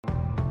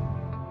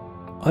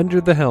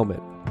Under the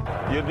Helmet,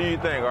 You do your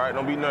thing, all right?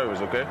 Don't be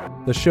nervous, okay?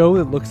 the show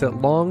that looks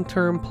at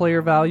long-term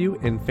player value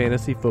in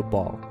fantasy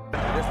football.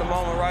 It's the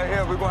moment right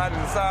here. We're going to have to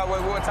decide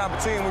what type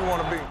of team we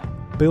want to be.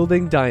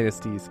 Building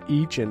dynasties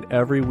each and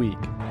every week.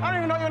 I don't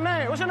even know your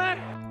name. What's your name?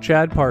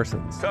 Chad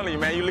Parsons, Telling you,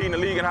 man, you leading the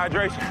league in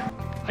hydration.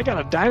 I got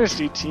a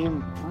dynasty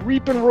team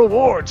reaping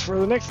rewards for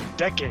the next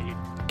decade.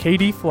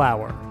 Katie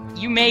Flower,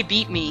 You may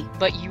beat me,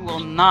 but you will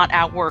not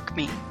outwork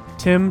me.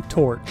 Tim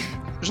Torch.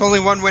 There's only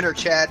one winner,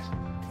 Chad.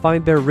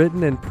 Find their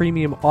written and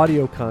premium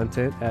audio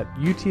content at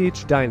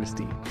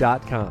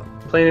uthdynasty.com.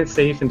 Playing it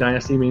safe in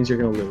Dynasty means you're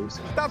going to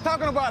lose. Stop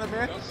talking about it,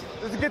 man.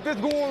 Let's get this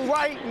going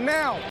right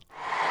now.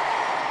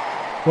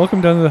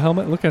 Welcome down to the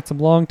Helmet. Look at some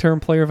long-term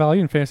player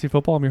value in fantasy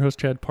football. I'm your host,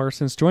 Chad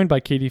Parsons, joined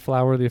by Katie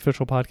Flower, the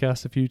official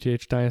podcast of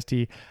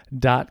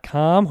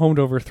uthdynasty.com, home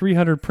to over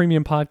 300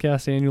 premium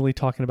podcasts annually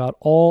talking about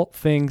all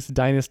things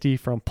Dynasty,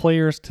 from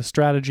players to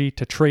strategy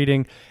to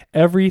trading,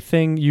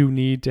 everything you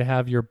need to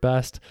have your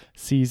best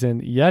season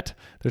yet.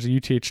 There's a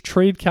UTH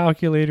trade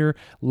calculator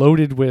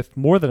loaded with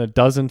more than a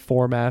dozen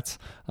formats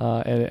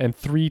and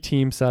 3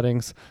 team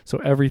settings. So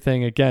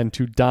everything, again,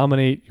 to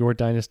dominate your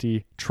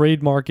Dynasty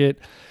trade market.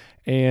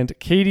 And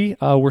Katie,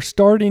 we're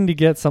starting to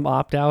get some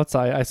opt-outs.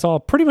 I saw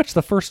pretty much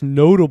the first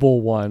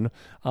notable one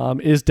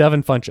is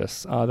Devin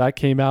Funchess. That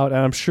came out,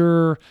 and I'm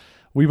sure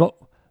we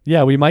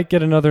might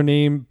get another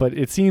name, but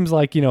it seems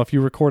like, if you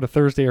record a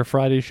Thursday or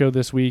Friday show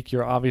this week,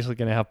 you're obviously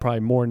going to have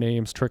probably more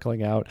names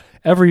trickling out.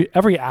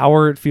 Every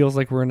hour, it feels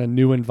like we're in a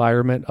new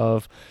environment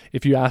of,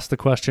 if you ask the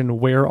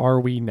question, where are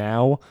we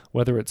now,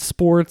 whether it's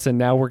sports, and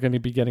now we're going to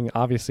be getting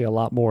obviously a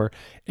lot more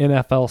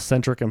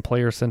NFL-centric and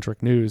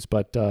player-centric news.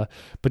 But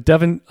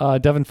Devin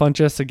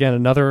Funchess, again,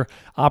 another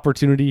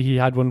opportunity. He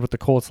had one with the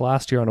Colts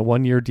last year on a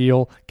 1-year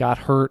deal, got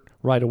hurt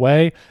right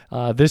away.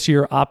 This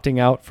year, opting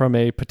out from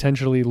a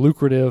potentially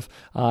lucrative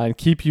and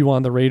keep you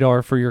on the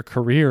radar for your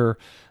career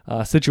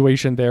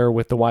situation there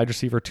with the wide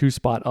receiver 2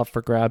 spot up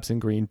for grabs in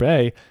Green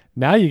Bay.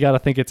 Now you got to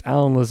think it's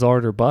Allen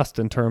Lazard or bust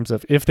in terms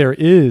of if there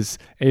is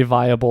a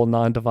viable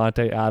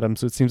non-Devontae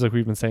Adams. It seems like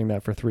we've been saying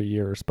that for 3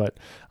 years, but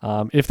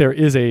if there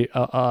is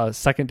a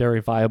secondary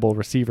viable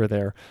receiver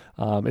there,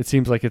 it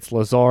seems like it's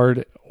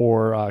Lazard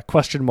or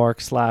question mark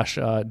 /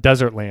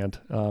 desert land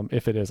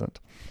if it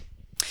isn't.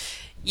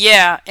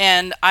 Yeah,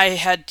 and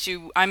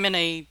I'm in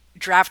a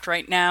draft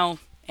right now,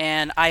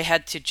 and I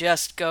had to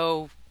just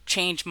go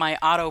change my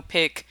auto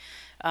pick.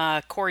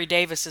 Corey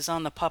Davis is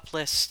on the pup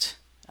list.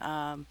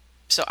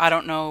 So I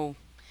don't know.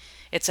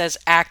 It says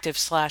active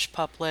 /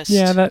 pup list.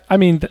 Yeah, I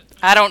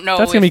don't know.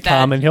 That's going to be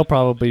common. He'll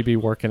probably be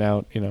working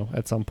out,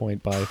 at some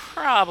point by...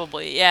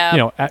 Probably,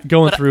 yeah.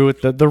 Going through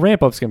it, the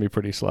ramp up's going to be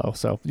pretty slow.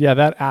 So, yeah,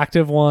 that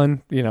active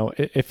one,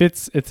 if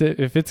it's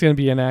going to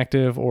be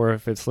inactive or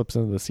if it slips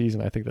into the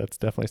season, I think that's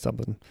definitely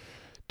something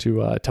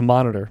to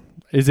monitor.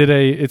 Is it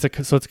it's a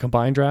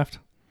combined draft?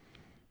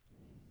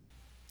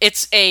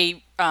 It's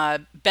a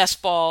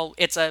best ball.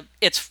 It's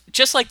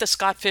just like the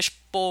Scott Fish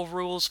Bowl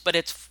rules, but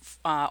it's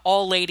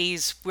all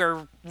ladies.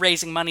 We're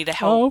raising money to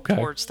help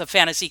towards the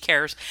fantasy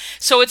cares.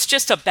 So it's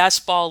just a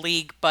best ball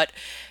league, but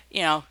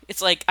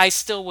it's like I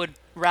still would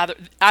rather.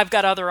 I've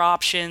got other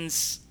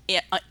options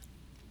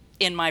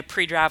in my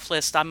pre-draft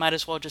list. I might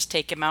as well just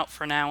take him out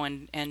for now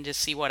and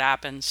just see what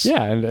happens.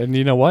 Yeah, and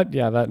you know what?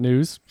 Yeah, that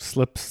news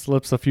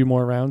slips a few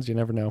more rounds. You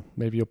never know.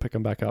 Maybe you'll pick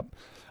him back up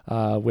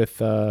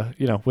with a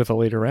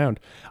later round.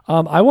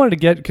 I wanted to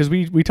get, because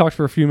we talked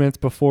for a few minutes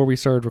before we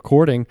started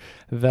recording,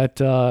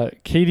 that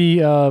Katie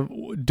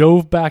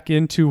dove back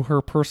into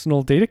her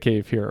personal data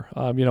cave here.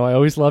 I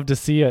always love to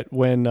see it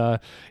when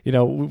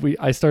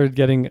I started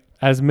getting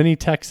as many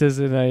texts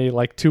in a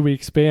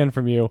 2-week span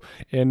from you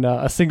in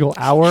a single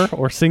hour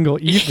or single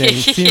evening,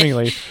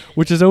 seemingly,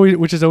 which is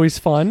always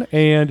fun.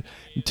 And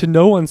to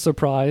no one's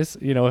surprise,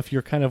 if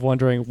you're kind of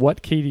wondering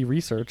what Katie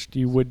researched,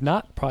 you would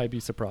not probably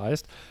be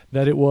surprised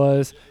that it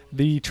was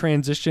the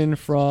transition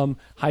from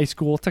high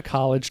school to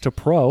college to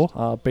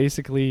pro,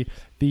 basically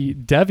the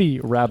Devy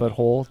rabbit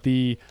hole,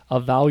 the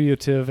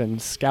evaluative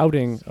and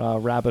scouting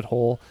rabbit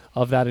hole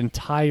of that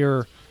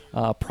entire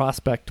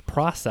prospect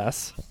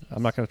process.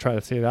 I'm not going to try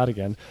to say that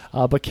again.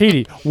 But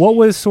Katie, what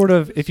was sort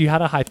of, if you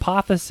had a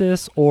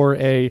hypothesis or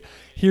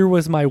here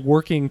was my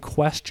working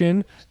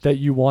question that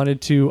you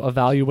wanted to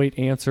evaluate,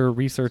 answer,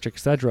 research,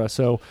 etc.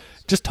 So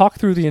just talk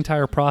through the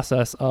entire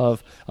process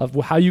of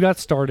how you got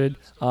started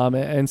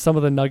and some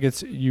of the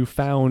nuggets you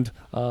found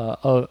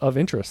of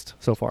interest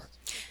so far.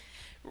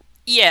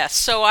 Yeah,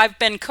 so I've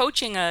been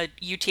coaching a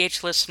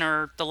UTH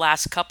listener the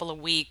last couple of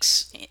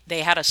weeks.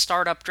 They had a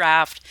startup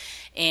draft,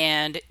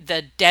 and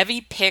the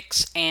Devy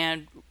picks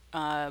and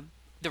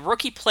the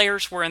rookie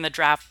players were in the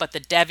draft, but the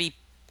Devy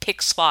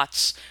pick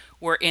slots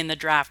were in the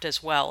draft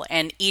as well.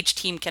 And each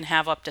team can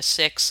have up to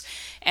 6.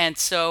 And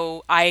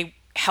so I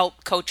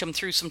helped coach them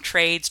through some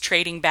trades,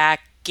 trading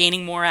back,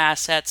 gaining more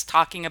assets,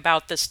 talking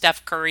about the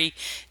Steph Curry,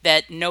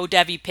 that no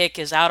Devy pick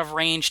is out of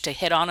range to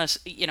hit on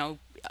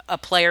a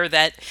player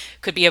that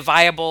could be a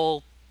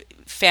viable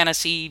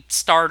fantasy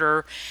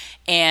starter.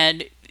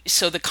 And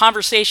so the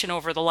conversation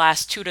over the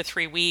last 2 to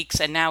 3 weeks,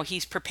 and now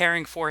he's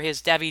preparing for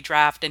his Devy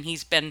draft, and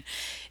he's been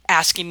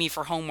asking me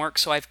for homework,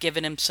 so I've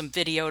given him some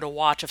video to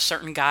watch of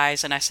certain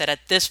guys, and I said,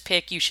 at this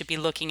pick, you should be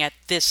looking at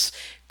this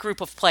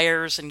group of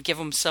players and give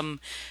him some,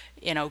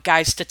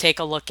 guys to take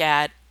a look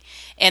at.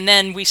 And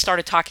then we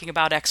started talking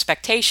about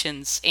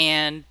expectations,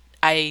 and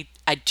I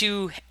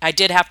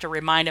did have to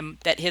remind him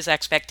that his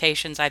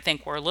expectations, I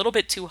think, were a little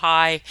bit too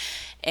high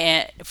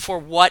for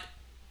what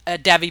a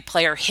Devy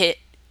player hit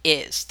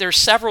is. There's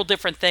several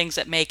different things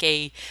that make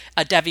a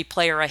Devy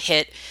player a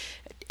hit.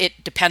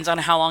 It depends on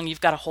how long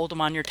you've got to hold them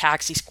on your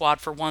taxi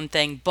squad, for one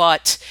thing.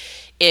 But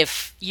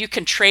if you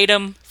can trade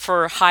them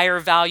for higher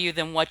value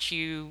than what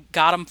you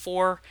got them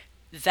for,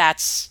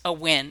 that's a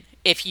win.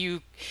 If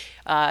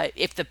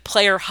the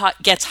player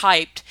gets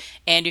hyped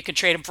and you can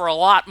trade them for a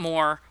lot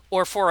more,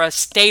 or for a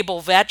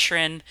stable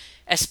veteran,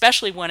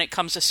 especially when it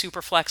comes to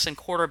Superflex and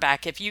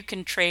quarterback, if you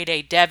can trade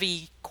a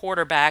Devy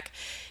quarterback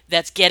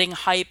that's getting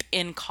hype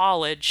in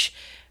college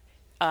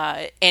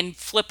and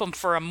flip them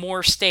for a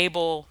more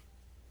stable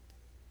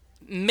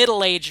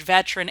middle-aged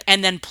veteran,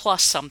 and then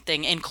plus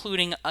something,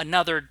 including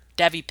another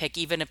Devy pick,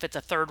 even if it's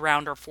a 3rd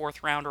round or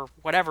 4th round or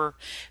whatever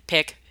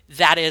pick,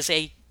 that is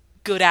a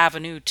good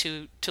avenue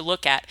to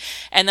look at.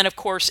 And then, of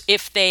course,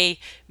 if they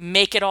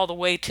make it all the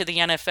way to the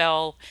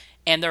NFL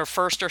and their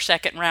 1st or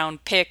 2nd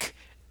round pick,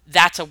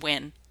 that's a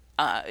win.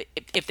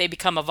 If they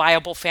become a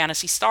viable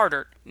fantasy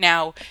starter.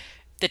 Now,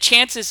 the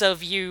chances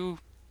of you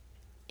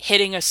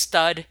hitting a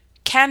stud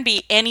can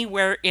be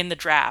anywhere in the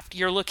draft.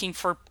 You're looking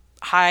for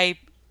high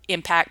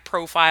impact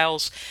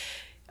profiles,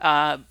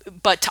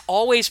 but to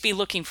always be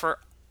looking for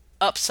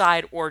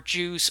upside or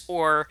juice,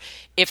 or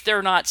if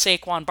they're not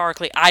Saquon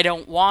Barkley, I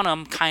don't want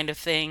them kind of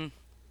thing,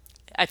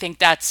 I think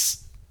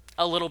that's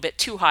a little bit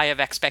too high of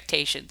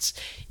expectations.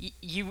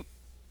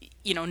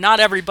 Not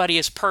everybody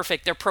is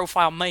perfect. Their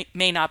profile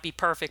may not be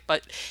perfect,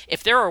 but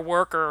if they're a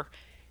worker,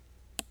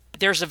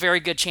 there's a very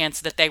good chance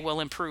that they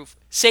will improve.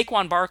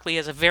 Saquon Barkley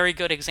is a very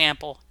good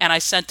example, and I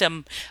sent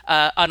him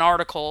an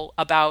article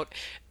about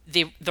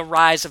the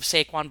rise of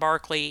Saquon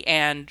Barkley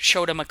and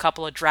showed him a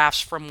couple of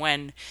drafts from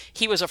when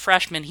he was a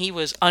freshman. He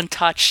was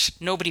untouched.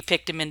 Nobody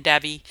picked him in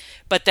Devy.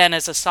 But then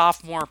as a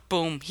sophomore,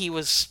 boom, he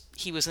was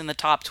in the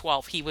top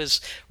 12. He was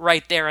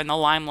right there in the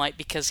limelight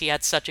because he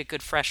had such a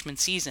good freshman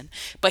season.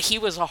 But he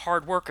was a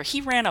hard worker.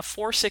 He ran a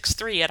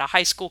 4.63 at a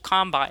high school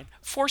combine.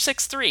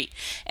 4.63.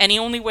 And he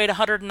only weighed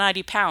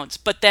 190 pounds.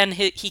 But then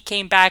he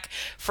came back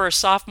for a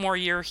sophomore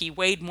year. He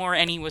weighed more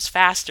and he was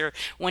faster.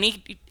 When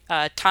he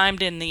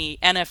timed in the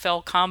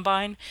NFL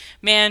combine,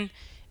 man,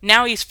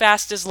 now he's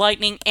fast as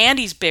lightning and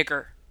he's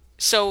bigger.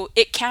 So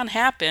it can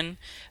happen,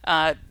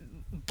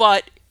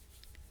 but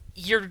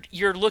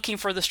you're looking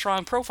for the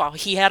strong profile.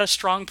 He had a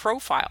strong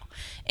profile.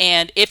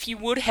 And if you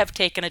would have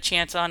taken a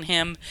chance on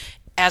him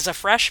as a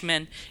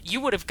freshman, you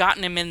would have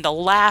gotten him in the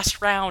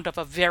last round of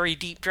a very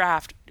deep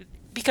draft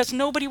because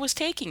nobody was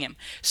taking him.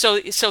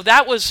 So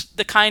that was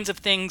the kinds of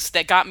things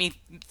that got me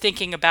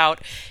thinking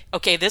about,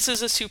 okay, this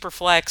is a super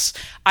flex.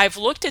 I've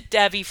looked at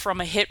Devy from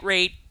a hit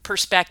rate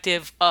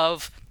perspective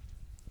of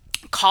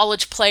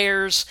college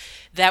players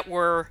that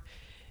were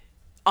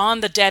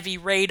on the Devy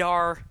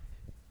radar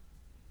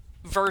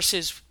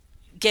versus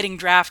getting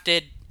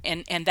drafted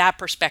and that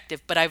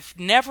perspective. But I've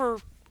never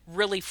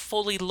really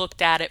fully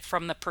looked at it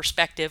from the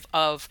perspective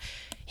of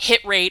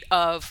hit rate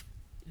of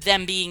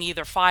them being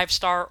either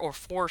 5-star or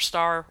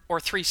 4-star or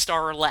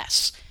 3-star or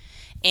less.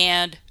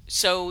 And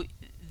so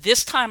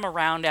this time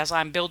around, as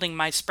I'm building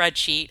my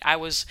spreadsheet, I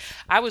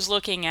was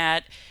looking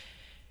at,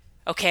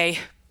 okay,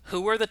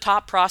 who are the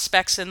top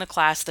prospects in the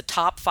class, the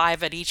top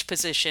 5 at each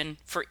position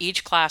for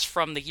each class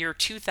from the year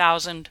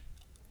 2000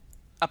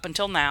 up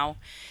until now,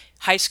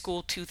 high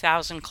school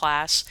 2000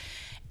 class,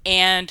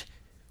 and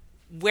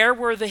where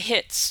were the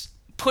hits?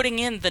 Putting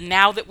in the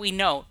now that we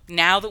know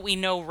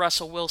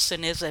Russell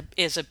Wilson is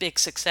a big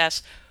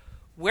success.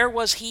 Where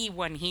was he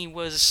when he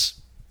was,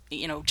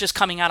 just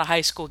coming out of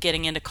high school,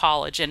 getting into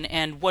college,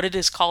 and what did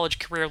his college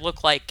career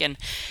look like? And,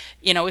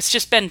 it's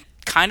just been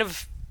kind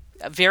of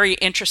very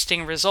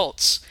interesting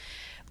results.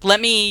 Let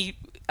me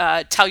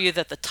tell you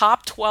that the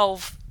top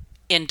 12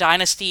 in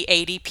Dynasty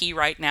ADP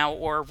right now,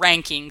 or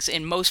rankings,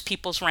 in most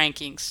people's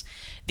rankings,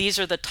 these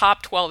are the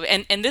top 12.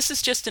 And this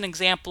is just an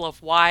example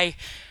of why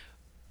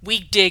we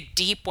dig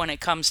deep when it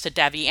comes to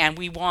Devy, and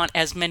we want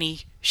as many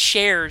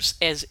shares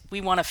as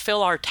we want to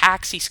fill our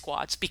taxi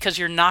squads, because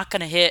you're not going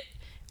to hit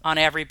on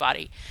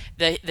everybody.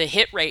 The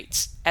hit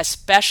rates,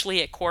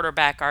 especially at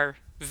quarterback, are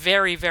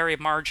very, very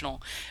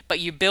marginal. But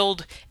you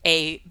build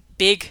a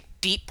big,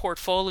 deep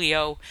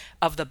portfolio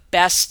of the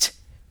best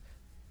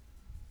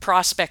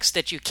prospects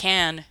that you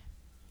can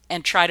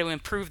and try to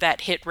improve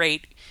that hit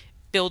rate,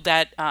 build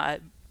that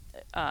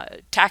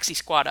taxi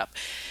squad up.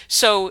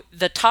 So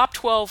the top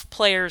 12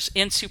 players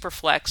in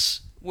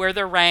Superflex, where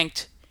they're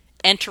ranked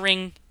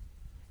entering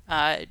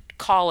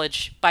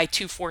college by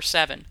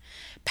 247.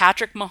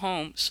 Patrick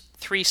Mahomes,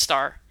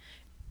 3-star.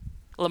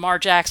 Lamar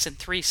Jackson,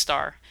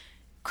 3-star.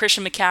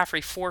 Christian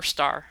McCaffrey,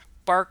 4-star.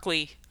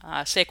 Barkley,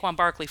 Saquon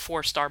Barkley,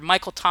 4-star.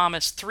 Michael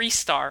Thomas,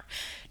 3-star.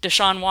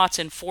 Deshaun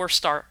Watson,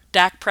 4-star.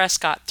 Dak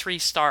Prescott,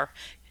 3-star.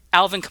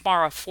 Alvin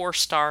Kamara,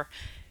 4-star.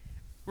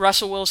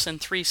 Russell Wilson,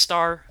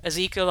 3-star.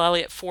 Ezekiel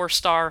Elliott,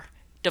 4-star.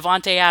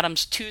 Devontae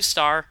Adams,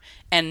 2-star.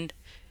 And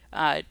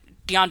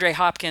DeAndre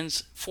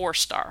Hopkins,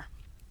 4-star.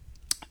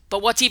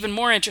 But what's even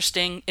more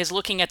interesting is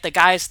looking at the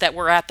guys that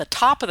were at the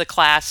top of the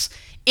class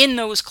in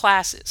those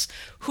classes.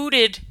 Who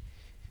did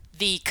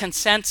the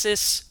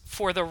consensus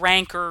for the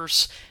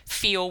rankers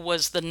feel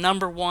was the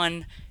number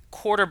one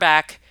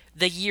quarterback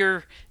the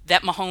year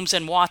that Mahomes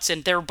and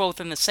Watson, they were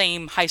both in the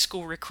same high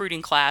school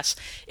recruiting class?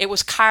 It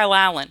was Kyle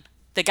Allen,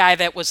 the guy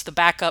that was the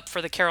backup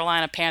for the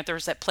Carolina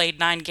Panthers that played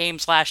 9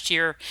 games last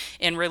year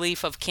in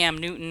relief of Cam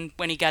Newton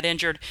when he got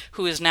injured,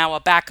 who is now a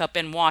backup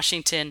in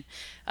Washington.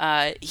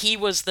 He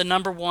was the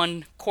number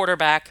one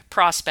quarterback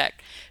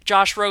prospect.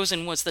 Josh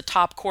Rosen was the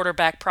top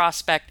quarterback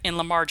prospect in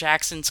Lamar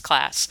Jackson's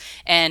class,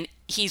 and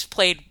he's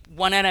played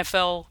one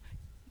NFL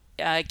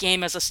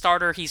game as a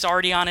starter. He's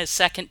already on his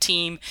second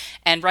team,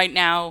 and right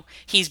now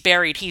he's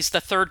buried. He's the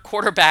third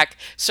quarterback,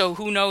 so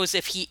who knows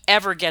if he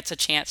ever gets a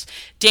chance.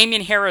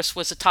 Damian Harris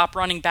was the top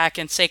running back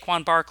in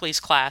Saquon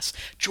Barkley's class.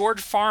 George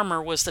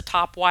Farmer was the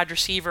top wide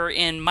receiver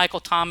in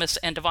Michael Thomas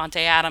and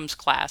Devontae Adams'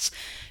 class.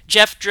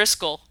 Jeff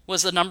Driscoll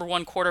was the number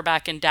one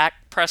quarterback in Dak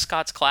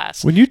Prescott's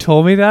class. When you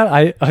told me that,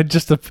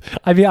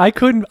 I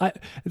couldn't,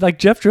 like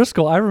Jeff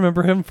Driscoll, I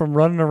remember him from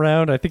running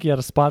around. I think he had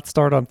a spot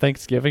start on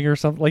Thanksgiving or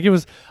something. Like, it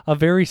was a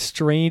very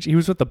strange, he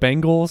was with the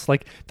Bengals.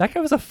 Like, that guy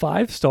was a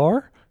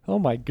 5-star. Oh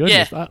my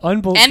goodness. Yeah.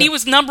 And he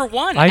was number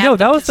one. I know,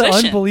 that was the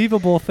position.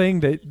 unbelievable thing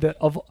that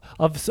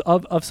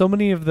of so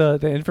many of the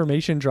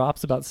information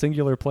drops about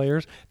singular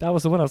players. That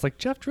was the one I was like,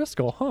 Jeff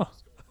Driscoll, huh?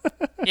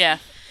 Yeah.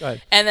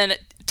 And then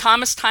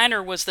Thomas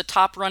Tyner was the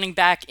top running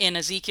back in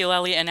Ezekiel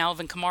Elliott and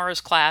Alvin Kamara's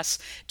class.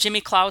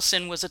 Jimmy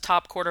Clausen was the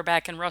top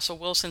quarterback in Russell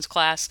Wilson's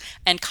class.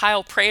 And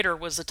Kyle Prater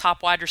was the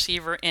top wide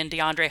receiver in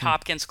DeAndre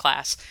Hopkins'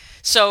 class.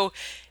 So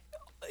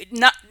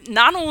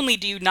not only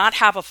do you not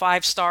have a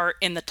 5-star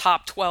in the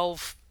top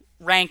 12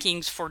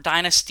 rankings for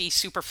Dynasty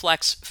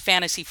Superflex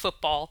fantasy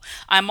football,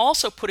 I'm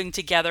also putting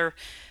together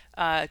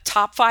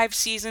top 5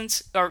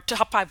 seasons, or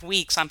top 5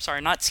 weeks, I'm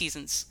sorry, not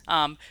seasons,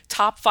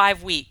 top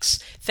 5 weeks.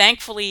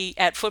 Thankfully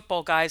at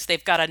Football Guys,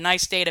 they've got a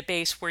nice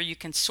database where you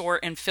can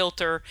sort and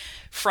filter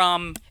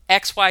from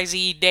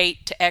XYZ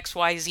date to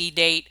XYZ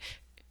date,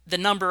 the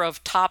number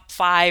of top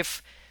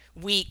 5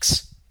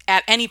 weeks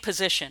at any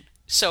position.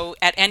 So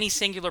at any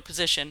singular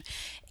position.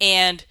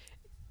 And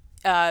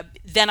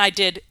then I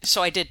did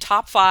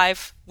top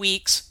 5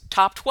 weeks,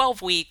 top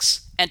 12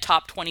 weeks, and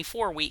top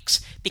 24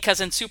 weeks. Because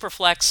in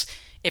Superflex,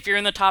 if you're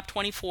in the top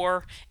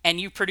 24 and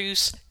you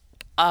produce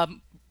a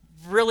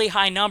really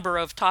high number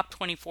of top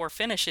 24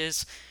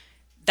 finishes,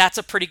 that's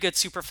a pretty good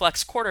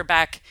Superflex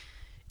quarterback.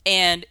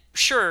 And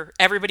sure,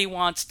 everybody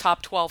wants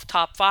top 12,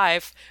 top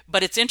 5,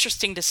 but it's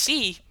interesting to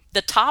see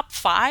the top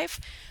 5.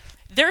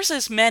 There's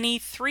as many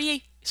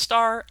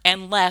 3-star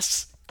and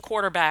less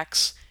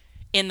quarterbacks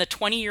in the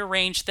 20-year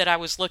range that I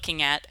was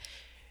looking at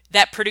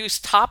that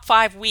produced top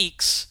 5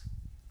 weeks.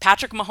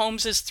 Patrick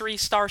Mahomes is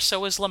 3-star,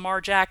 so is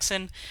Lamar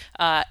Jackson.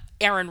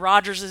 Aaron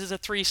Rodgers is a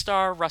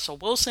 3-star. Russell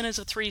Wilson is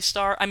a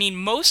 3-star. I mean,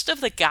 most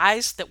of the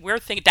guys that we're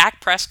thinking,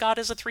 Dak Prescott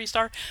is a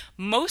 3-star.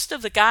 Most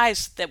of the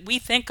guys that we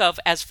think of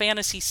as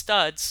fantasy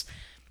studs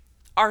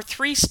are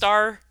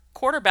 3-star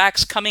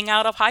quarterbacks coming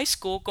out of high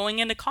school, going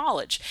into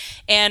college.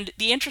 And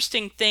the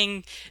interesting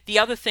thing, the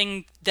other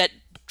thing that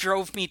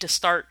drove me to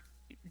start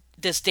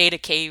this data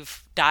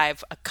cave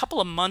dive, a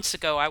couple of months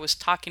ago, I was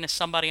talking to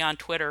somebody on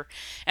Twitter,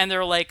 and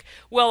they're like,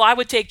 well, I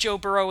would take Joe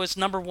Burrow as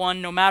number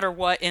 1 no matter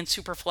what in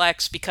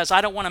Superflex because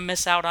I don't want to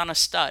miss out on a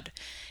stud.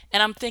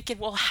 And I'm thinking,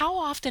 well, how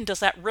often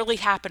does that really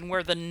happen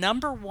where the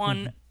number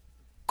 1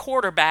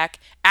 quarterback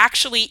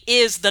actually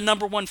is the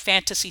number 1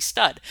 fantasy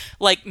stud?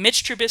 Like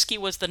Mitch Trubisky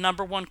was the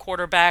number 1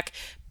 quarterback.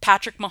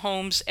 Patrick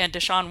Mahomes and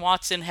Deshaun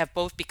Watson have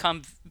both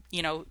become,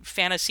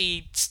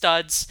 fantasy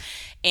studs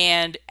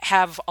and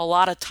have a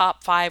lot of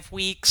top 5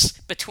 weeks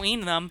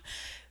between them.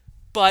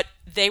 But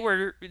they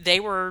were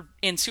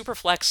in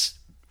Superflex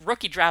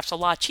rookie drafts a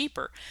lot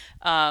cheaper.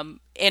 And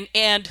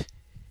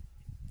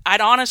I'd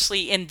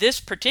honestly, in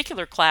this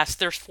particular class,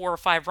 there's 4 or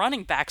 5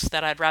 running backs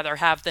that I'd rather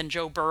have than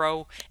Joe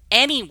Burrow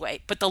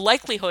anyway. But the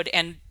likelihood,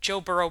 and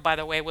Joe Burrow, by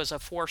the way, was a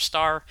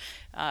 4-star.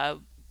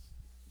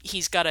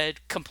 He's got a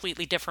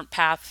completely different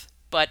path.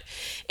 But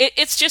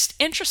it's just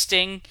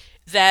interesting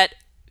that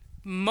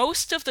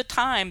most of the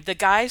time, the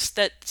guys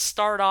that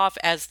start off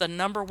as the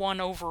number 1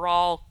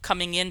 overall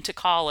coming into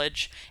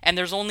college, and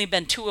there's only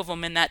been 2 of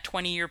them in that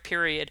 20-year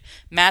period,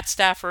 Matt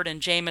Stafford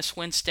and Jameis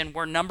Winston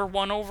were number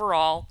 1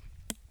 overall,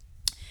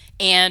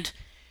 and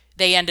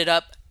they ended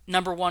up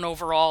number 1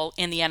 overall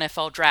in the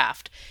NFL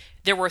draft.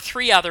 There were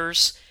 3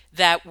 others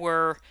that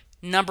were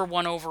number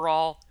 1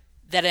 overall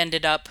that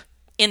ended up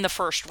in the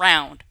first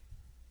round.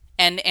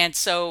 And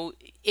so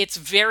it's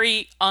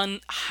very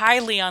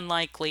highly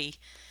unlikely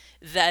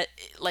that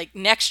like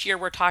next year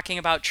we're talking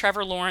about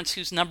Trevor Lawrence,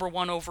 who's number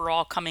 1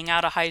 overall coming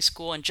out of high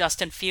school, and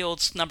Justin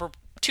Fields, number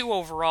 2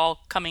 overall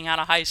coming out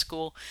of high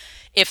school.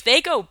 If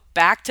they go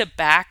back to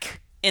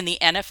back in the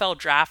NFL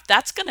draft,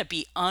 that's going to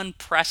be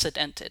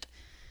unprecedented.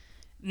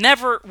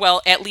 Never,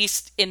 well, at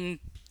least in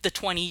the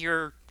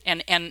 20-year,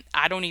 and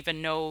I don't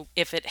even know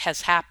if it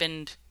has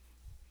happened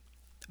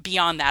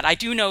beyond that. I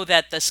do know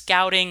that the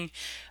scouting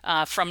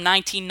from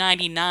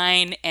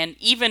 1999 and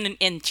even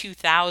in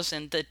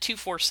 2000, the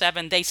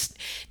 247, they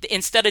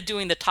instead of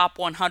doing the top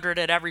 100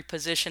 at every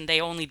position,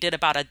 they only did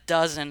about a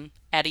dozen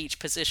at each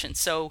position.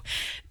 So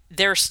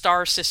their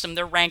star system,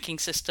 their ranking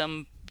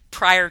system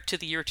prior to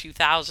the year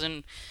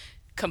 2000,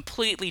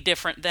 completely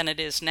different than it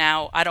is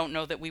now. I don't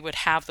know that we would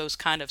have those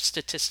kind of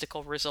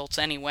statistical results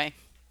anyway.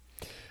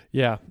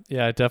 Yeah,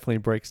 it definitely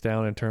breaks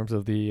down in terms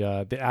of the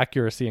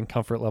accuracy and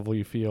comfort level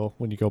you feel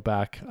when you go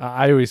back.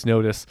 I always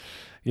notice,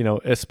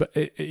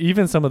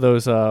 even some of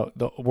those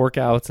the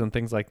workouts and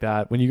things like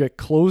that, when you get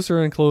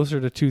closer and closer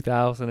to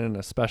 2000, and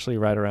especially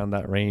right around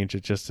that range,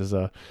 it just is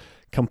a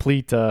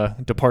complete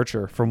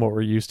departure from what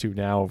we're used to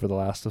now over the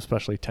last,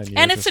 especially 10 years.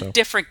 And it's a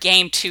different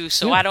game too,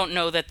 so yeah. I don't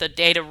know that the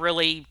data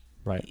really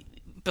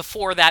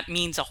before that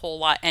means a whole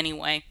lot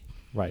anyway.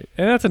 Right,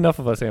 and that's enough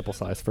of a sample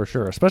size for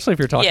sure, especially if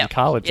you're talking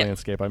college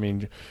landscape. I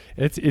mean,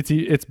 it's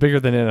bigger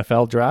than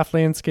NFL draft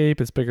landscape.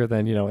 It's bigger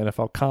than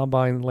NFL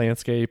combine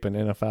landscape and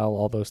NFL,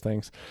 all those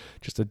things.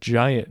 Just a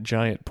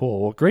giant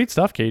pool. Well, great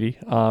stuff, Katie.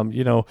 I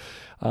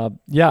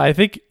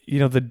think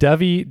the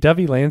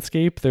Devy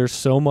landscape. There's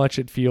so much.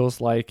 It feels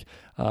like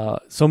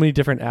so many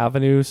different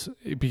avenues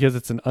because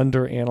it's an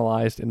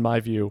underanalyzed, in my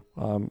view,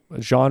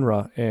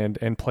 genre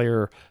and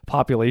player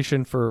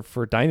population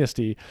for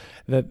Dynasty,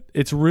 that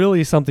it's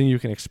really something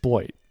you can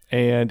exploit.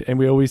 And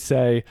we always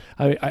say,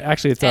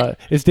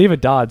 it's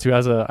David Dodds who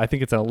has I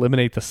think it's an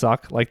eliminate the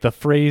suck, like the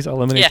phrase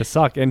eliminate the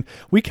suck. And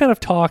we kind of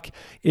talk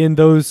in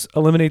those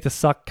eliminate the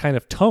suck kind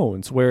of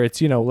tones where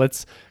it's,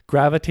 let's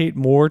gravitate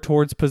more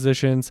towards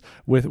positions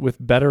with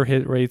better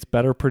hit rates,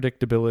 better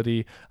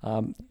predictability.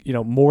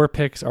 More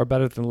picks are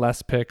better than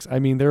less picks. I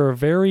mean, there are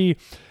very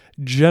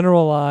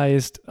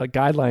generalized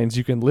guidelines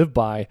you can live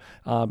by,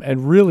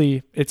 and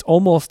really it's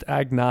almost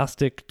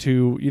agnostic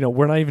to,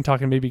 we're not even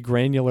talking maybe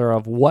granular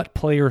of what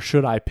player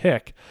should I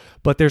pick,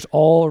 but there's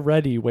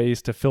already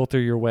ways to filter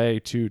your way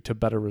to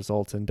better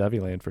results in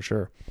Devyland for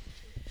sure.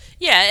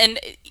 Yeah, and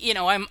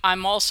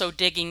I'm also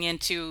digging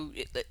into,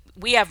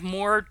 we have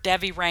more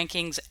Devy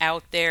rankings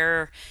out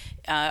there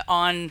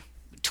on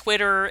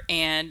Twitter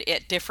and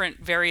at different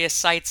various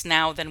sites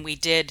now than we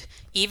did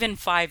even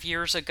 5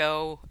 years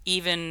ago,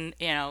 even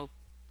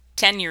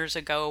 10 years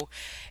ago.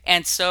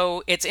 And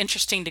so it's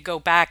interesting to go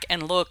back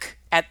and look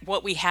at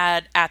what we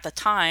had at the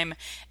time.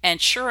 And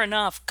sure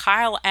enough,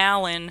 Kyle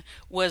Allen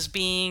was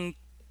being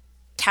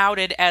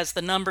touted as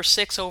the number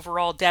 6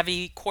 overall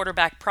Devy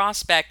quarterback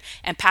prospect,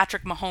 and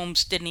Patrick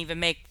Mahomes didn't even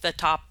make the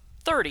top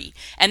 30.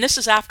 And this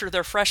is after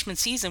their freshman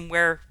season,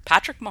 where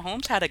Patrick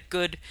Mahomes had a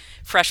good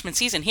freshman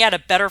season. He had a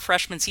better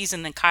freshman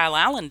season than Kyle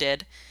Allen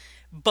did,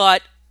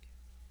 but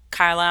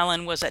Kyle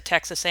Allen was at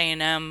Texas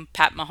A&M,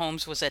 Pat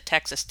Mahomes was at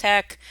Texas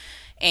Tech,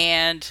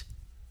 and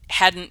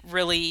hadn't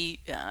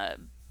really,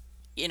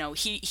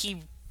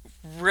 he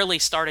really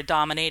started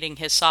dominating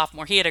his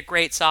sophomore. He had a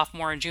great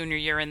sophomore and junior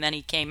year, and then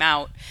he came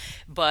out.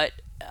 But,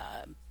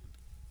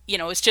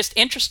 it's just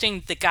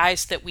interesting, the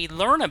guys that we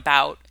learn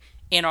about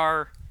in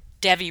our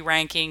Devy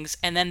rankings,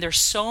 and then there's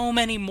so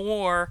many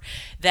more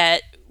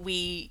that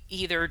we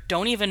either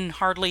don't even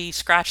hardly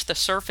scratch the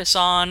surface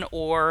on,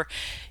 or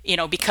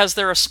because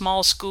they're a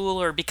small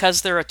school or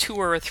because they're a 2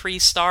 or a 3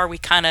 star, we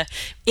kind of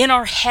in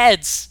our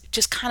heads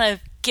just kind of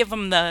give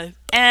them the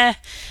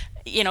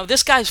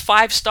this guy's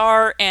 5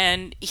 star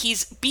and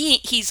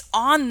he's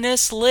on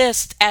this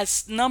list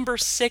as number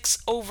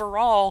 6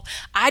 overall.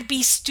 I'd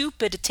be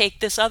stupid to take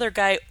this other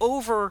guy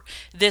over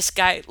this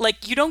guy.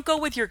 Like, you don't go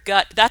with your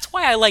gut. That's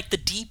why I like the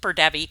deeper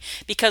Devy,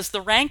 because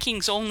the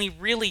rankings only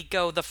really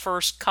go the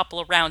first couple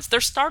of rounds.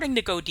 They're starting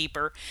to go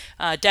deeper.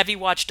 Devy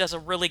Watch does a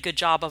really good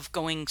job of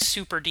going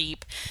super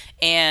deep,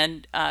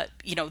 and I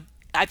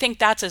think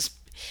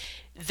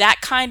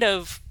that kind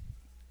of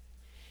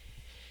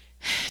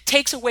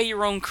takes away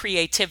your own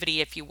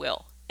creativity, if you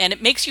will. And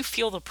it makes you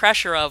feel the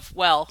pressure of,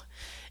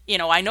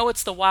 I know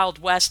it's the Wild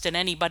West and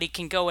anybody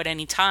can go at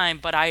any time,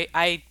 but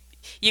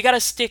you got to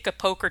stick a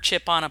poker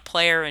chip on a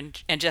player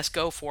and just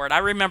go for it. I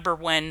remember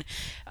when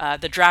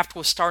the draft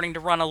was starting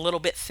to run a little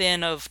bit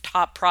thin of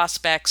top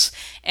prospects,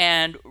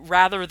 and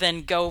rather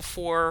than go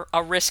for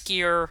a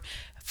riskier,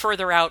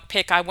 further out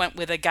pick, I went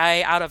with a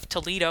guy out of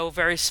Toledo,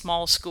 very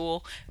small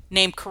school,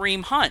 named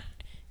Kareem Hunt.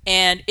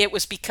 And it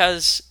was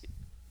because,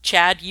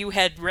 Chad, you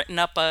had written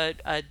up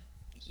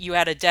you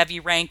had a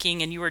Devy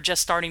ranking, and you were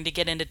just starting to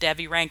get into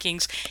Devy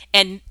rankings,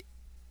 and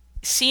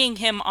seeing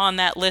him on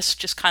that list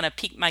just kind of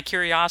piqued my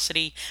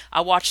curiosity.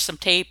 I watched some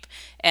tape,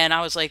 and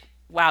I was like,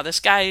 wow, this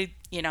guy,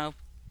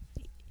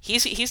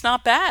 he's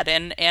not bad,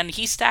 and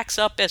he stacks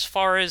up as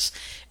far as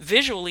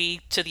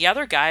visually to the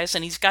other guys,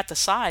 and he's got the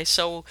size.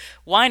 So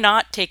why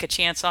not take a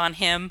chance on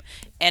him?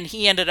 And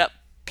he ended up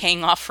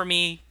paying off for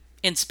me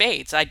in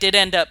spades. I did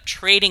end up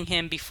trading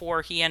him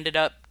before he ended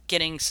up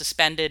getting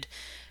suspended,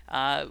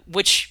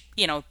 which,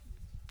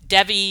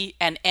 Devy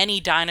and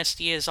any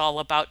dynasty is all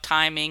about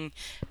timing.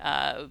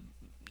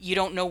 You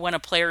don't know when a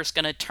player is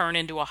going to turn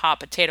into a hot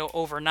potato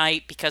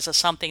overnight because of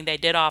something they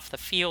did off the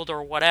field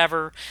or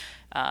whatever.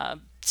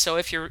 So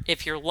if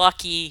you're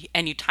lucky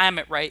and you time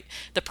it right,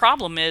 the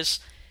problem is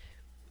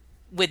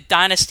with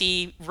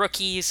dynasty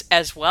rookies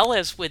as well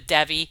as with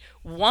Devy,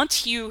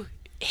 once you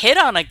hit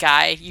on a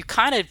guy, you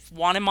kind of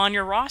want him on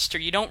your roster.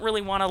 You don't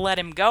really want to let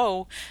him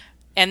go.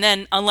 And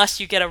then unless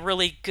you get a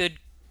really good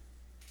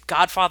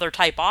Godfather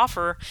type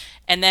offer,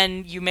 and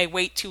then you may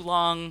wait too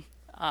long,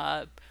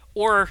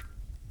 or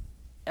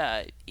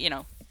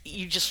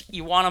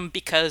you want him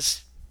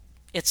because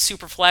it's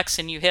super flex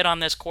and you hit on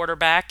this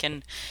quarterback,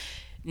 and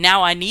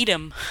now I need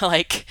him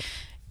to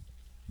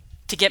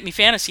get me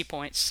fantasy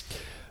points.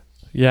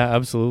 Yeah,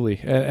 absolutely.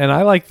 And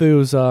I like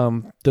those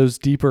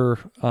deeper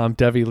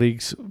Devy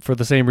leagues for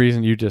the same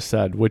reason you just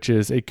said, which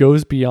is it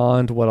goes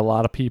beyond what a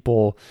lot of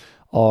people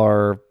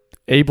are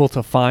able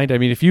to find. I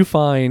mean, if you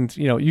find,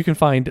 you can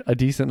find a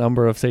decent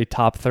number of, say,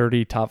 top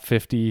 30, top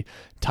 50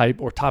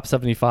 type or top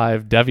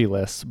 75 Devy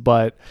lists,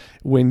 but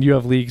when you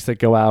have leagues that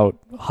go out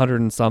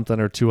 100 and something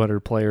or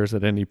 200 players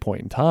at any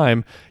point in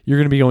time, you're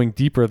going to be going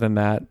deeper than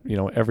that,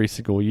 every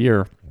single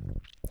year.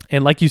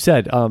 And like you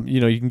said,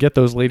 you can get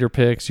those later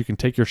picks, you can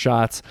take your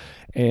shots,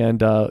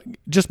 and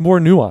just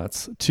more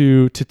nuance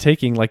to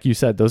taking, like you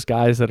said, those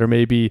guys that are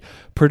maybe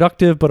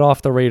productive but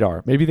off the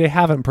radar. Maybe they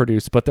haven't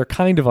produced, but they're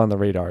kind of on the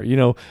radar.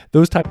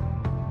 Those type.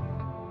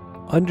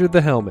 Under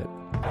the Helmet.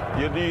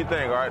 You do your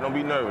thing, all right? Don't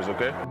be nervous,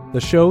 okay?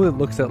 The show that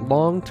looks at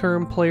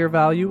long-term player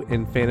value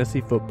in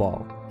fantasy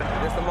football.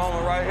 It's the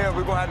moment right here.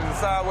 We're going to have to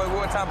decide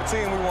what type of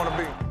team we want to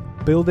be.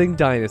 Building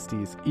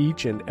dynasties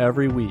each and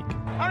every week.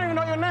 I don't even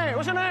know your name.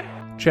 What's your name?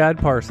 Chad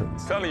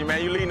Parsons. Telling you,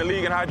 man, you leading the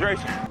league in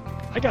hydration.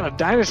 I got a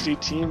dynasty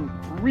team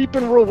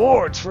reaping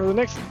rewards for the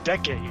next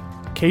decade.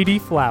 Katie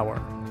Flower.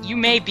 You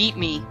may beat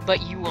me,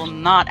 but you will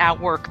not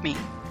outwork me.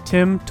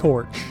 Tim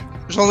Torch.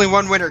 There's only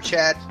one winner,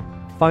 Chad.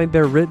 Find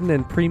their written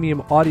and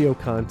premium audio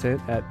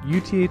content at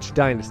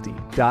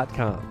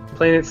uthdynasty.com.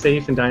 Playing it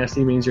safe in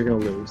Dynasty means you're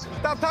going to lose.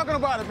 Stop talking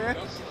about it, man.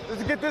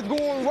 Let's get this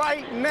going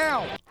right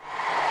now.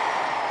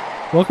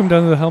 Welcome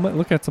down to the Helmet.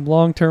 Look at some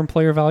long-term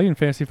player value in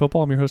fantasy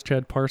football. I'm your host,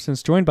 Chad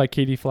Parsons, joined by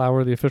Katie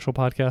Flower, the official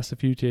podcast of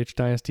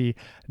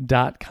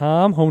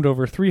uthdynasty.com, home to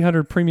over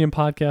 300 premium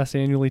podcasts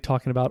annually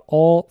talking about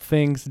all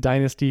things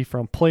Dynasty,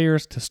 from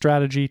players to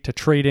strategy to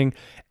trading,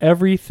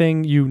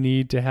 everything you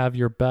need to have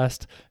your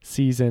best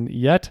season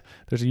yet.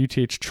 There's a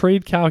UTH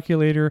trade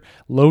calculator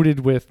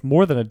loaded with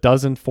more than a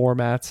dozen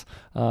formats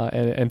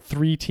and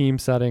 3 team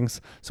settings.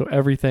 So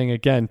everything,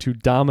 again, to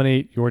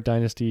dominate your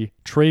Dynasty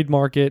trade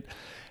market.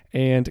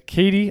 And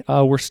Katie,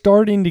 we're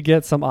starting to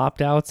get some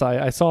opt-outs.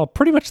 I saw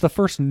pretty much the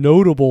first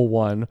notable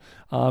one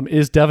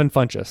is Devin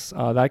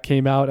Funchess. That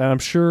came out, and I'm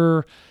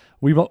sure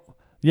we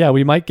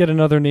might get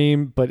another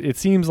name, but it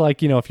seems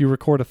like, if you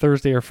record a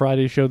Thursday or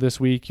Friday show this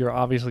week, you're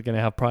obviously going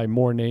to have probably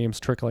more names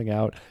trickling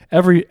out.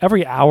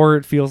 Every hour,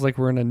 it feels like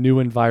we're in a new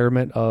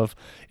environment of,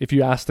 if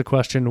you ask the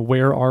question,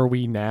 where are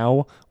we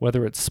now,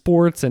 whether it's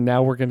sports, and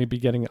now we're going to be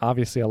getting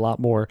obviously a lot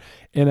more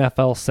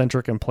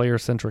NFL-centric and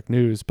player-centric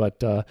news. But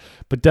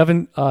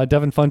Devin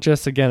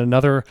Funchess, again,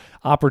 another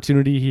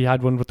opportunity. He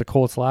had one with the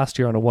Colts last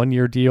year on a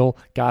 1-year deal,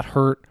 got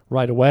hurt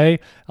right away.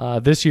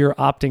 This year,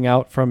 opting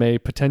out from a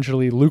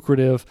potentially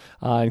lucrative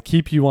and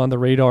keep you on the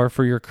radar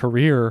for your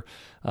career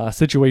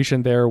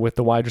situation there with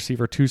the wide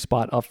receiver 2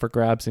 spot up for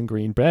grabs in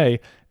Green Bay.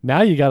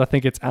 Now you got to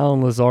think it's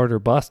Allen Lazard or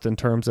bust in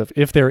terms of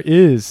if there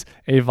is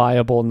a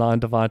viable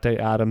non-Devontae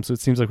Adams. It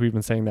seems like we've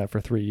been saying that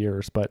for 3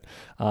 years, but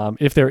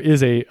if there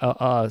is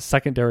a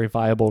secondary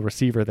viable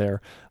receiver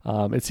there,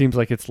 it seems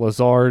like it's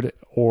Lazard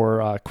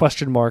or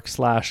question mark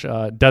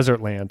 /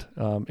 desert land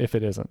if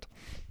it isn't.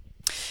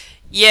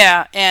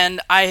 Yeah,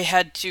 and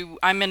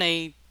I'm in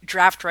a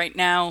draft right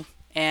now,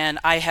 and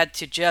I had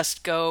to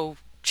just go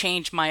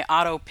change my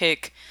auto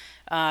pick.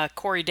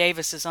 Corey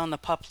Davis is on the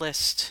PUP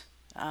list.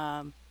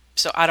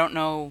 So I don't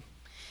know.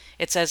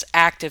 It says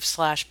active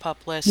 /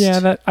 PUP list.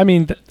 Yeah, I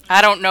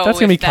don't know. That's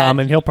going to be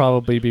common. He'll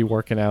probably be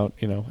working out,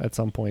 at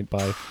some point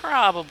by.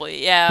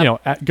 Probably, yeah.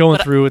 Going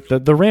through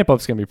it, the ramp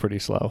up's going to be pretty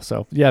slow.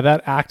 So yeah,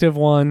 that active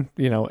one,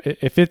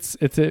 if it's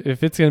going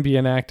to be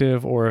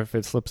inactive or if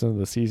it slips into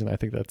the season, I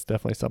think that's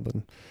definitely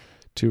something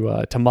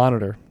to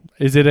monitor.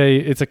 Is it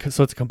it's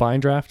a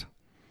combined draft?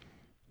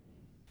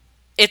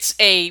 It's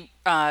a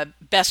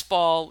best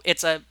ball.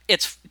 It's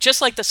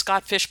just like the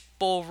Scott Fish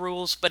Bowl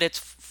rules, but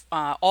it's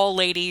all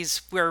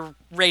ladies. We're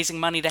raising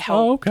money to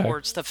help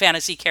towards the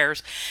Fantasy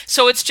Cares.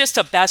 So it's just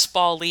a best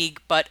ball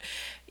league, but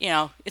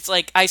it's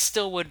like I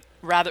still would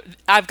rather.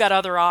 I've got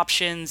other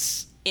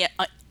options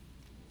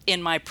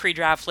in my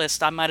pre-draft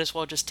list, I might as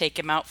well just take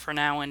him out for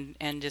now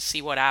and just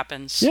see what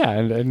happens. Yeah,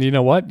 and you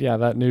know what? Yeah,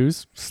 that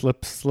news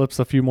slips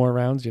a few more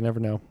rounds. You never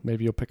know.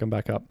 Maybe you'll pick him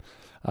back up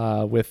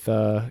with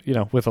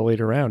a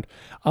later round.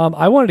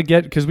 I wanted to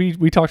get, because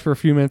we talked for a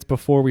few minutes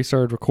before we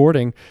started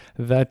recording,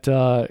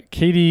 that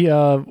Katie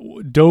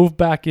dove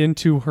back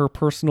into her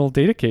personal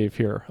data cave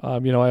here. I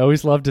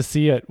always love to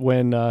see it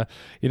when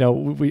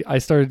I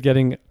started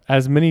getting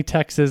as many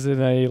texts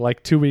in a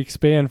 2-week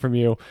span from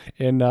you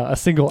in a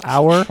single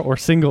hour or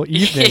single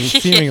evening,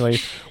 seemingly,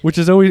 which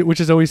is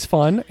always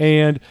fun.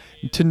 And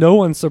to no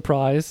one's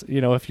surprise,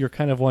 if you're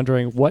kind of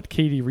wondering what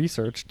Katie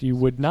researched, you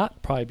would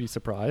not probably be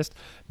surprised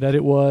that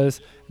it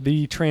was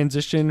the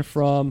transition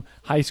from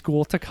high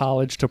school to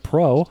college to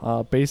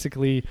pro,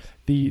 basically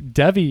the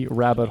Devy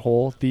rabbit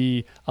hole,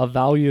 the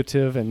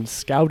evaluative and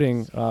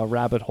scouting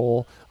rabbit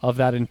hole of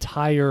that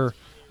entire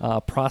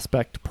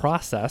prospect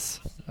process.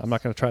 I'm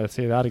not going to try to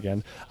say that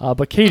again.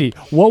 But Katie,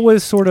 what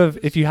was sort of,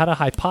 if you had a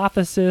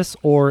hypothesis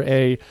or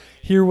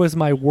here was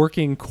my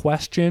working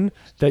question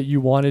that you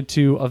wanted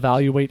to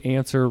evaluate,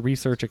 answer,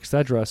 research,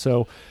 etc.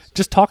 So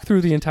just talk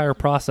through the entire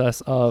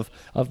process of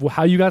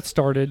how you got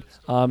started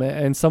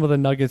and some of the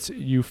nuggets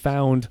you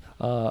found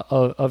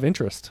of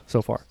interest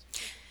so far.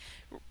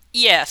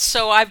 Yeah,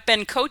 so I've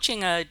been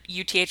coaching a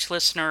UTH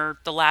listener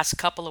the last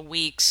couple of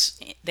weeks.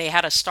 They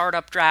had a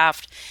startup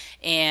draft,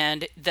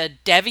 and the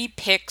Devy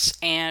picks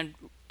and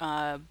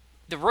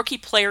the rookie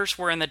players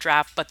were in the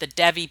draft, but the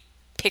Devy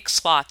pick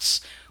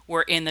slots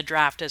were in the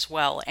draft as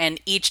well.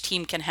 And each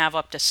team can have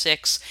up to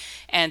 6.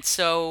 And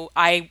so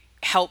I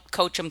helped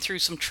coach them through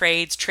some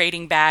trades,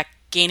 trading back,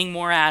 gaining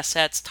more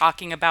assets,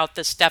 talking about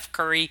the Steph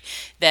Curry,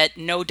 that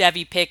no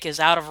Devy pick is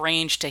out of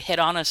range to hit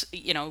on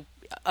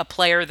a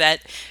player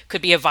that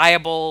could be a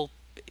viable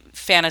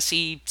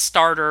fantasy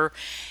starter.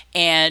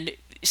 And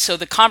so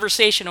the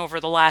conversation over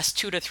the last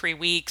 2 to 3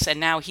 weeks, and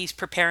now he's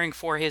preparing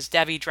for his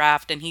Devy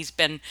draft, and he's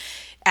been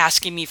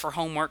asking me for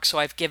homework, so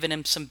I've given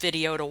him some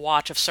video to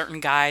watch of certain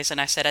guys, and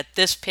I said, at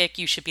this pick,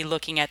 you should be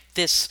looking at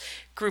this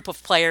group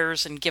of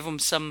players, and give him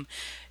some,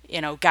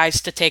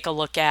 guys to take a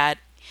look at.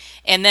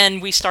 And then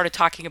we started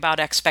talking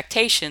about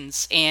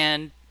expectations,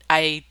 and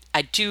I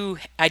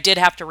did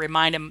have to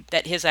remind him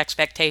that his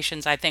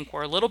expectations, I think,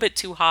 were a little bit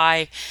too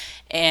high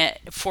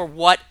for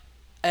what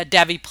a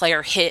Devy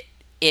player hit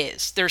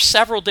is. There's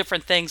several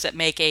different things that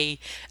make a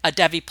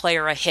Devy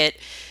player a hit.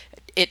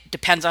 It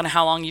depends on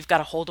how long you've got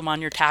to hold them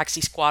on your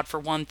taxi squad, for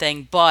one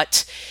thing.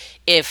 But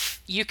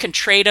if you can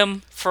trade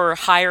them for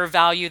higher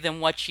value than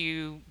what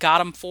you got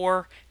them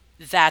for,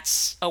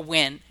 that's a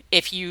win.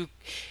 If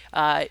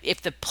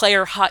the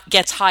player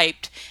gets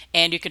hyped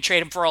and you can trade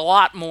them for a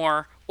lot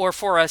more, or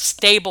for a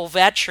stable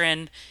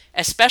veteran,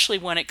 especially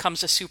when it comes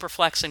to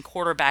superflex and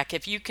quarterback,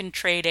 if you can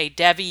trade a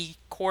Devy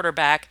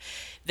quarterback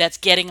that's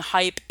getting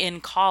hype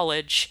in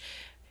college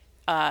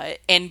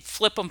and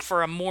flip them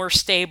for a more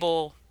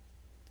stable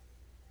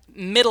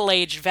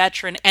middle-aged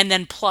veteran, and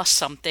then plus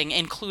something,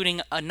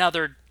 including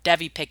another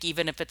Devy pick,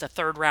 even if it's a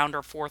 3rd round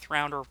or 4th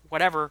round or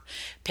whatever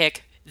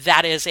pick,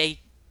 that is a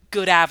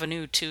good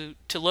avenue to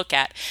look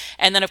at.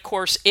 And then, of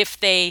course, if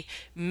they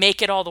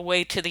make it all the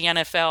way to the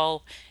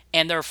NFL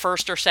and their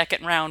 1st or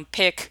 2nd round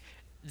pick,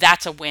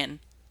 that's a win.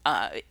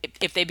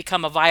 If they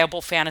become a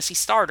viable fantasy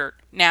starter.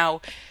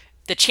 Now,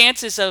 the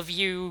chances of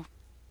you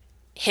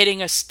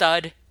hitting a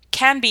stud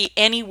can be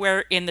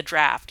anywhere in the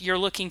draft. You're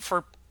looking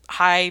for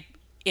high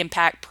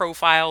impact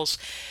profiles,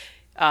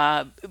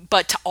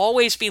 but to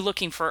always be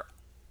looking for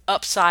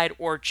upside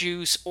or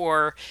juice,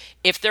 or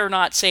if they're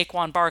not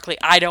Saquon Barkley,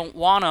 I don't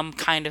want them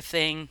kind of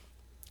thing,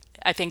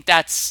 I think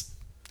that's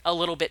a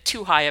little bit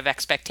too high of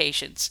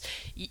expectations.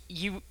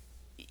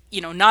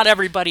 Not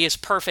everybody is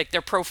perfect.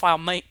 Their profile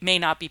may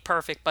not be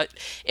perfect, but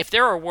if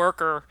they're a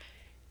worker,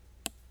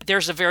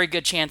 there's a very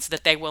good chance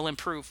that they will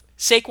improve.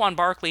 Saquon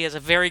Barkley is a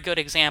very good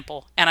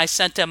example, and I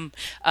sent him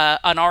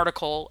an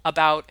article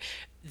about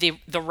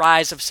the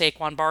rise of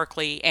Saquon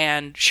Barkley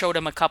and showed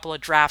him a couple of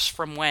drafts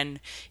from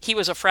when he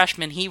was a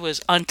freshman. He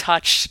was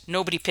untouched.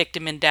 Nobody picked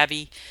him in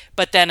Devy.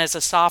 But then as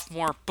a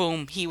sophomore,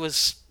 boom, he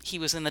was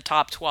in the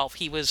top 12.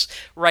 He was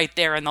right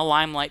there in the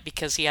limelight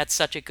because he had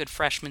such a good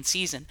freshman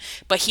season.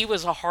 But he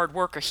was a hard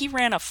worker. He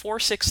ran a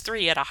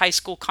 4.63 at a high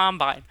school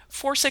combine.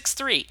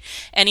 4.63.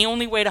 And he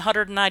only weighed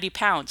 190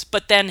 pounds.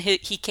 But then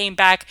he came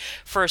back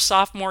for a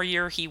sophomore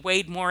year. He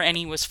weighed more and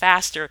he was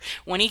faster.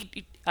 When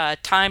he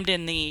timed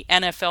in the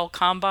NFL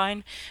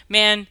combine,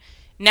 man,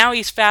 now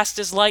he's fast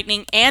as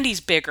lightning and he's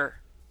bigger.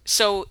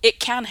 So it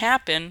can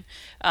happen,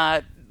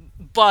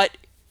 but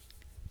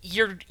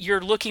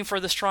you're looking for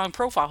the strong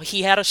profile.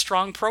 He had a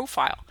strong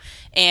profile.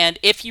 And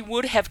if you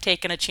would have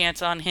taken a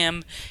chance on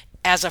him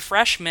as a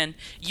freshman,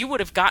 you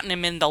would have gotten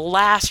him in the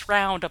last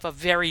round of a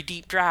very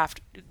deep draft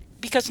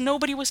because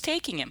nobody was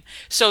taking him.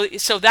 So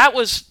that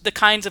was the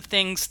kinds of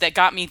things that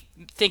got me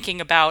thinking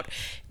about,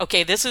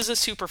 okay, this is a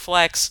super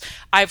flex.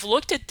 I've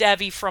looked at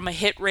Devy from a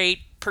hit rate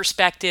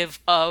perspective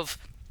of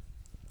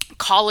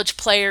college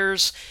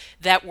players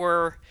that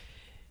were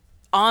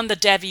on the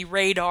Devy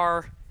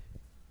radar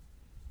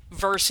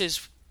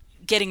versus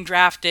getting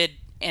drafted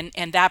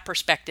and that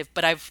perspective,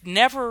 but I've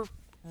never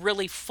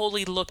really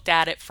fully looked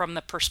at it from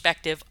the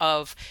perspective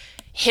of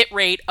hit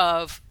rate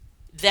of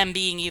them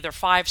being either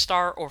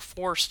 5-star or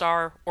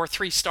 4-star or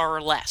 3-star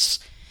or less.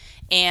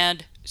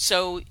 And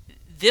so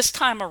this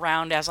time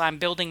around, as I'm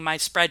building my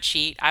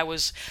spreadsheet, I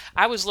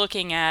was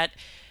looking at,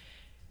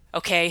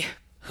 okay,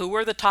 who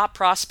are the top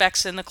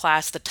prospects in the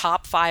class, the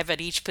top 5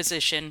 at each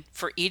position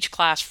for each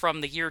class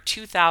from the year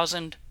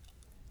 2000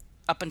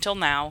 up until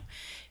now,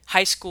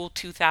 high school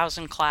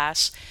 2000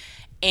 class,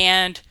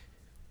 and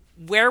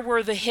where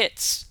were the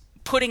hits?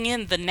 Putting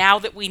in the now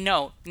that we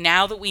know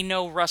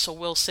Russell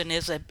Wilson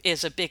is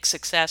a big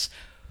success.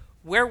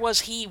 Where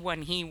was he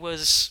when he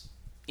was,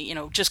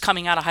 just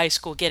coming out of high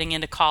school, getting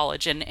into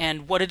college,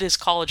 and what did his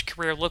college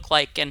career look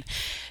like? And,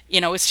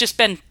 it's just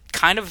been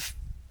kind of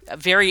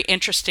very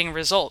interesting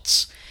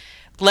results.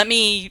 Let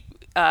me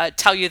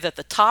tell you that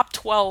the top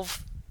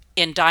 12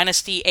 in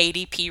Dynasty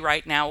ADP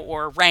right now,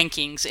 or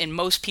rankings, in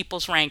most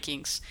people's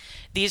rankings,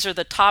 these are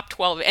the top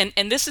 12.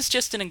 And this is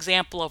just an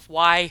example of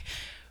why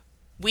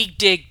we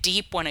dig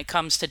deep when it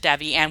comes to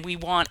Devy, and we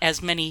want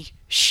as many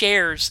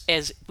shares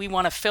as we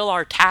want to fill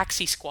our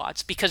taxi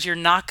squads, because you're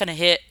not going to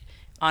hit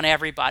on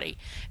everybody.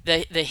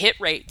 The hit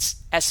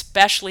rates,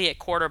 especially at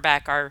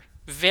quarterback, are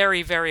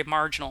very, very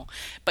marginal.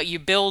 But you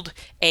build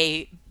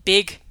a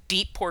big,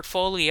 deep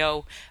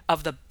portfolio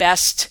of the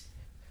best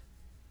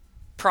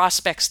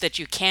prospects that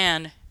you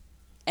can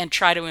and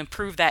try to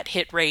improve that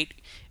hit rate,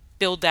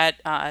 build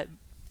that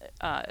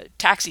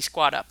taxi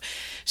squad up.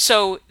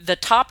 So the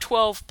top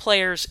 12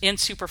 players in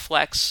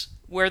Superflex,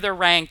 where they're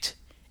ranked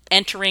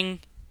entering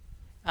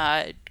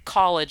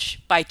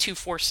college by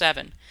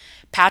 247.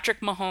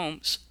 Patrick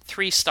Mahomes,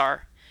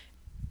 3-star.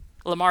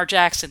 Lamar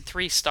Jackson,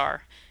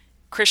 3-star.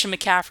 Christian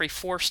McCaffrey,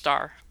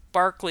 4-star.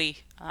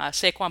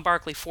 Saquon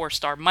Barkley,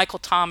 4-star. Michael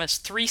Thomas,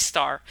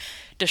 3-star.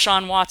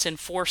 Deshaun Watson,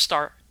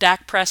 4-star.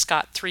 Dak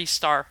Prescott,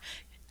 3-star.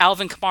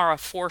 Alvin Kamara,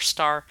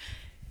 4-star.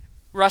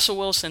 Russell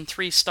Wilson,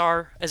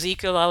 3-star.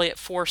 Ezekiel Elliott,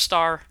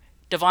 4-star.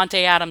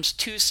 Devontae Adams,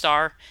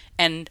 2-star.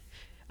 And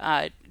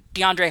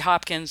DeAndre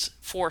Hopkins,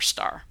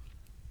 4-star.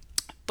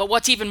 But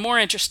what's even more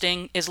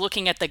interesting is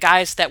looking at the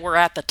guys that were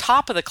at the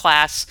top of the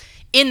class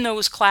in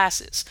those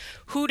classes.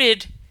 Who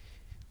did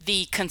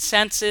the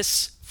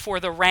consensus for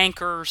the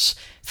rankers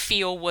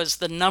feel was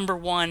the number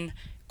one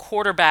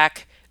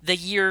quarterback the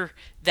year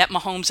that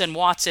Mahomes and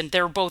Watson,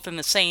 they were both in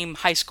the same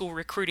high school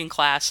recruiting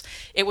class?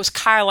 It was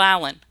Kyle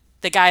Allen,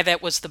 the guy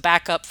that was the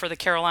backup for the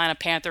Carolina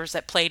Panthers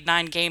that played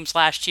 9 games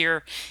last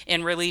year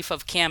in relief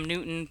of Cam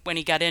Newton when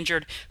he got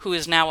injured, who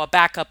is now a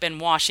backup in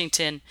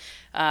Washington.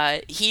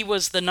 He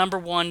was the number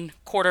one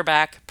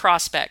quarterback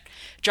prospect.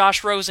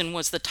 Josh Rosen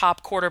was the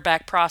top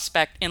quarterback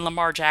prospect in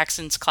Lamar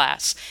Jackson's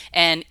class,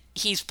 and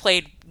he's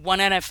played one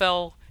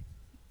NFL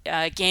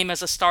game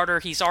as a starter.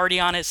 He's already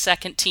on his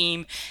second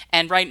team,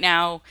 and right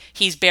now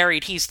he's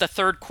buried. He's the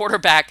third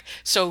quarterback,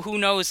 so who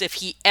knows if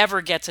he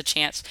ever gets a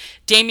chance.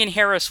 Damian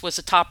Harris was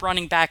the top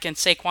running back in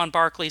Saquon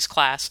Barkley's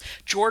class.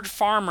 George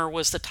Farmer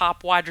was the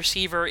top wide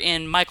receiver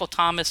in Michael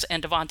Thomas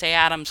and Devontae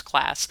Adams'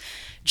 class.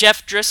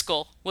 Jeff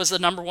Driscoll was the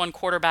number one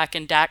quarterback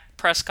in Dak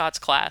Prescott's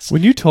class.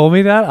 When you told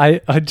me that,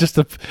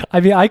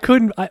 I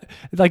couldn't,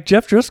 like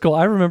Jeff Driscoll,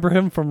 I remember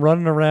him from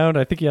running around.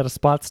 I think he had a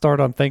spot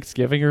start on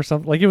Thanksgiving or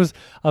something. Like, it was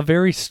a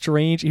very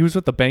strange, he was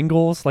with the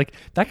Bengals. Like,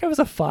 that guy was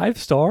a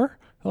 5-star.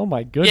 Oh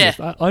my goodness.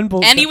 Yeah.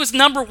 Unbelievable. And he was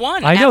number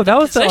one. I know, that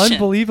was position. the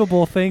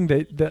unbelievable thing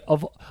that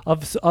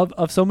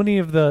of so many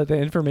of the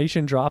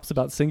information drops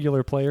about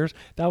singular players.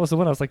 That was the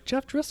one I was like,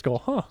 Jeff Driscoll,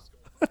 huh?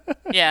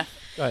 Yeah.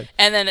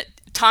 And then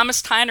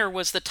Thomas Tyner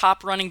was the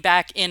top running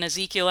back in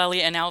Ezekiel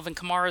Elliott and Alvin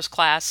Kamara's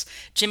class.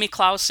 Jimmy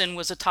Clausen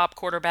was the top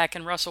quarterback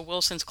in Russell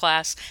Wilson's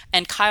class.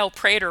 And Kyle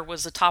Prater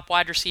was the top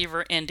wide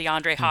receiver in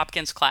DeAndre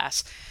Hopkins'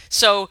 class.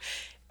 So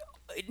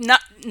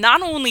not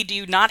only do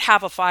you not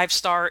have a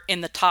 5-star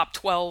in the top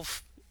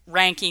 12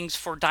 rankings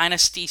for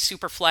Dynasty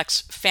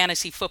Superflex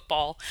fantasy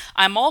football,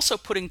 I'm also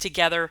putting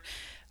together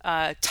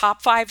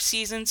top 5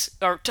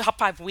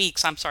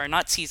 weeks,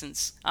 not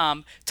seasons,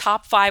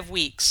 top 5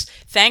 weeks.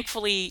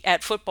 Thankfully,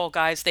 at Football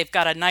Guys, they've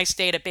got a nice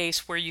database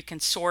where you can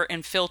sort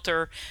and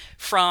filter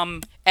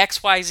from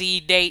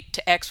XYZ date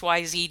to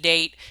XYZ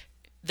date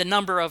the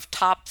number of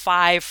top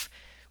 5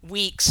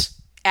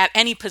 weeks at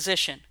any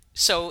position,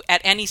 so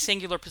at any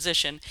singular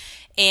position.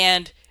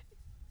 And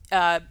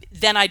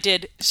then I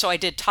did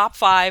top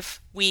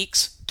 5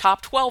 weeks,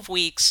 top 12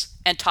 weeks,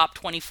 and top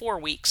 24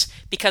 weeks,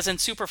 because in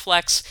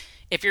Superflex,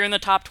 if you're in the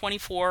top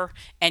 24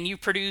 and you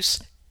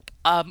produce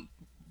a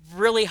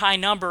really high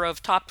number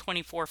of top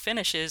 24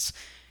 finishes,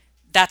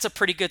 that's a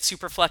pretty good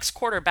Superflex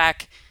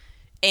quarterback.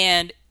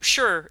 And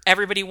sure,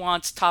 everybody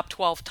wants top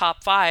 12,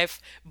 top 5,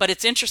 but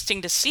it's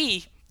interesting to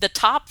see the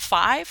top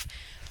 5.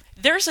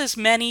 There's as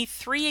many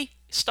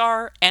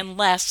 3-star and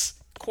less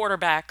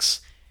quarterbacks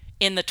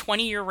in the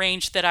 20-year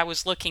range that I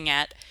was looking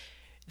at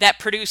that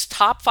produce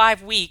top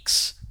 5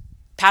 weeks.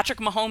 Patrick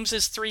Mahomes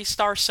is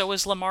 3-star, so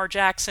is Lamar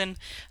Jackson.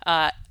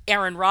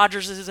 Aaron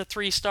Rodgers is a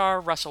 3-star.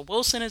 Russell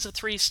Wilson is a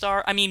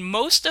 3-star. I mean,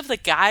 most of the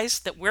guys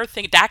that we're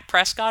thinking, Dak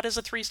Prescott is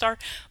a 3-star.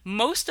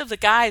 Most of the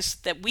guys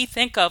that we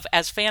think of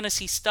as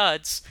fantasy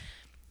studs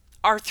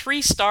are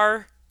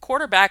 3-star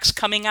quarterbacks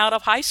coming out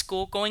of high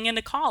school, going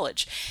into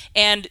college.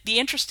 And the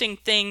interesting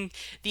thing,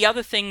 the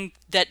other thing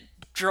that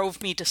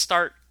drove me to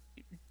start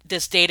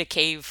this data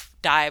cave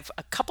dive,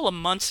 a couple of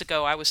months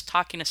ago, I was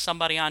talking to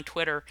somebody on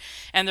Twitter,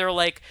 and they're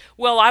like,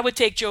 well, I would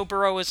take Joe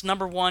Burrow as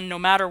number one no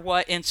matter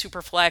what in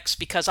Superflex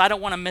because I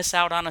don't want to miss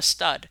out on a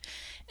stud.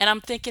 And I'm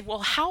thinking, well,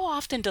 how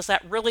often does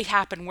that really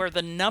happen where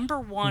the number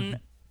one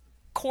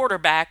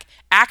quarterback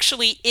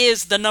actually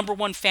is the number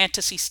one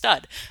fantasy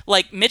stud?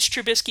 Like Mitch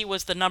Trubisky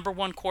was the number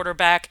one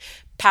quarterback.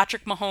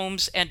 Patrick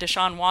Mahomes and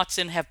Deshaun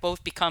Watson have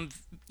both become,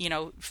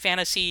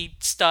 fantasy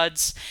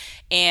studs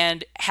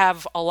and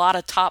have a lot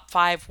of top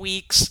 5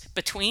 weeks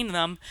between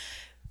them.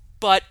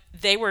 But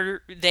they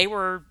were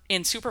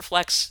in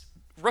Superflex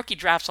rookie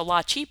drafts a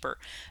lot cheaper.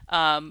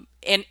 And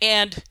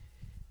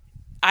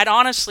I'd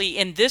honestly,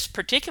 in this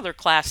particular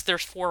class,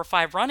 there's 4 or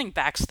 5 running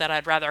backs that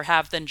I'd rather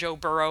have than Joe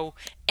Burrow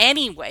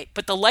anyway.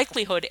 But the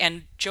likelihood,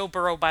 and Joe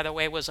Burrow, by the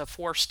way, was a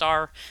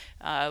 4-star.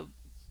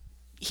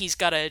 He's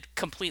got a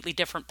completely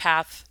different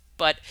path.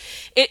 But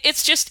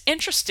it's just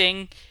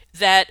interesting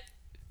that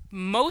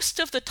most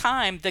of the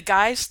time, the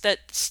guys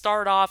that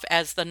start off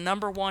as the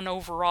number one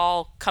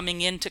overall coming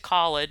into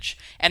college,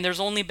 and there's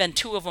only been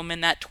 2 of them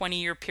in that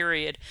 20-year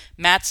period,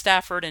 Matt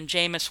Stafford and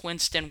Jameis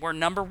Winston were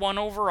number one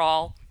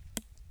overall,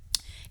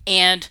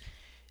 and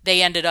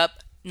they ended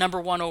up number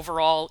one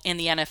overall in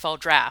the NFL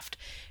draft.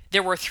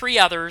 There were 3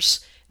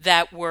 others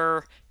that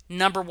were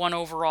number one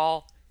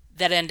overall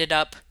that ended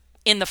up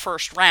in the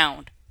first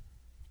round.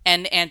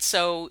 And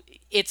so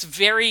it's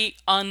very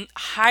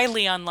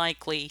highly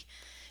unlikely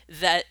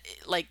that,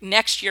 like,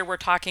 next year we're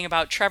talking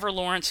about Trevor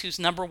Lawrence, who's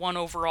number one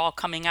overall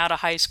coming out of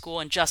high school,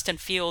 and Justin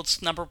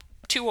Fields, number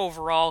 2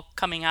 overall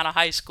coming out of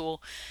high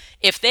school.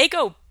 If they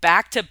go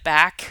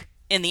back-to-back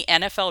in the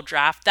NFL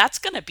draft, that's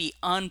going to be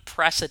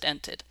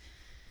unprecedented.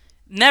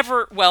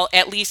 Never, well,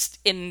 at least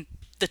in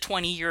the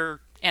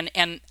 20-year,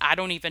 and I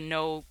don't even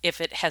know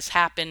if it has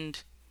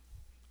happened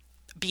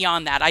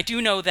beyond that. I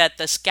do know that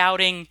the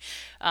scouting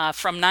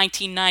from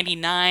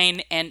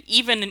 1999 and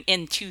even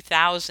in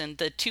 2000,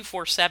 the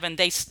 247,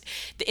 they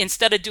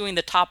instead of doing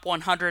the top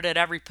 100 at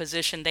every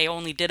position, they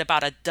only did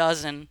about a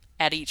dozen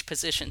at each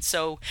position.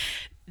 So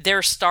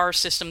their star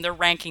system, their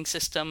ranking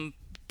system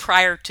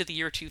prior to the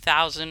year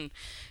 2000,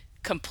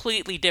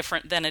 completely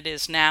different than it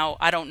is now.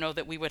 I don't know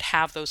that we would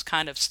have those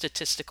kind of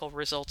statistical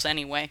results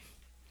anyway.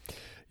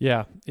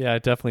 Yeah,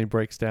 it definitely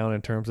breaks down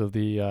in terms of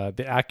the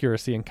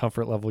accuracy and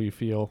comfort level you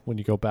feel when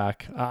you go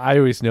back. I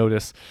always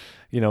notice,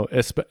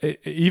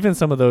 even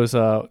some of those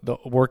the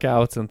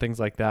workouts and things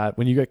like that,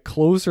 when you get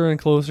closer and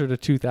closer to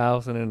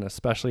 2000, and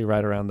especially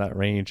right around that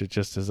range, it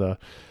just is a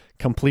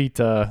complete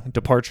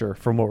departure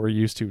from what we're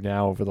used to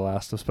now over the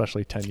last,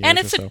 especially 10 years. And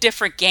it's or so. A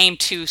different game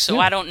too, so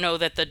I don't know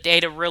that the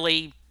data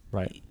really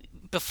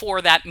before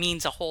that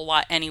means a whole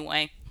lot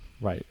anyway.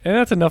 Right, and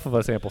that's enough of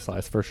a sample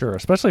size for sure,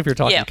 especially if you're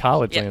talking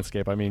college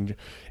landscape. I mean,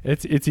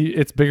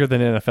 it's bigger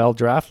than NFL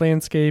draft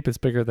landscape. It's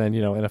bigger than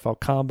NFL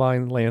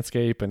combine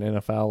landscape and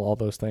NFL, all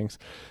those things.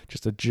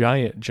 Just a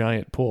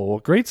giant pool. Well,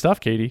 great stuff,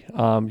 Katie.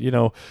 I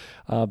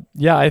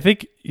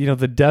think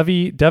the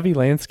Devy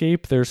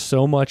landscape. There's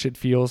so much. It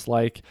feels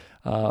like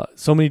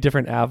so many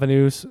different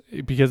avenues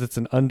because it's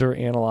an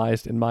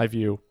underanalyzed, in my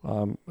view,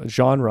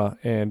 genre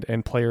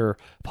and player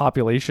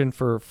population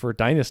for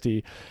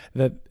Dynasty,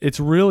 that it's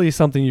really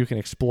something you can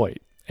exploit.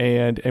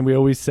 And we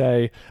always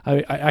say,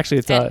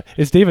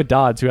 it's David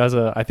Dodds who has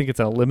I think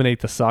it's an eliminate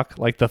the suck,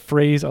 like the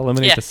phrase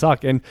eliminate the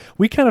suck. And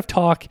we kind of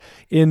talk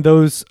in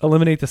those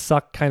eliminate the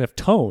suck kind of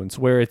tones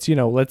where it's,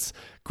 let's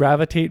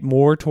gravitate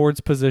more towards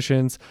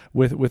positions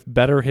with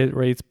better hit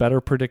rates, better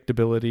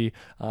predictability.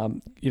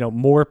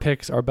 More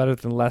picks are better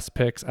than less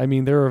picks. I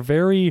mean, there are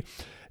very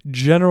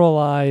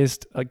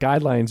generalized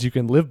guidelines you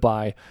can live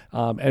by,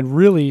 and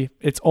really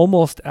it's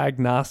almost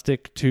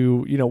agnostic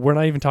to, we're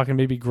not even talking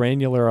maybe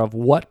granular of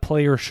what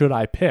player should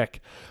I pick,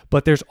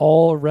 but there's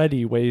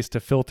already ways to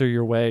filter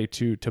your way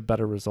to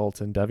better results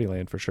in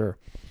Devyland for sure.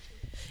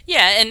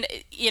 Yeah, and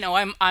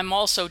I'm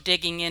also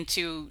digging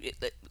into,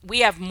 we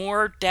have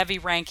more Devy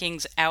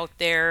rankings out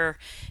there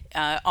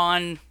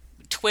on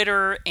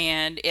Twitter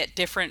and at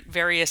different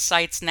various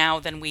sites now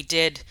than we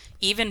did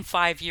even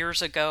 5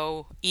 years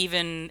ago,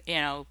 even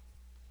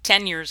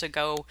 10 years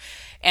ago.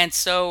 And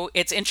so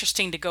it's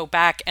interesting to go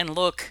back and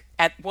look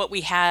at what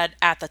we had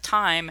at the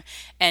time.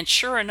 And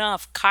sure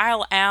enough,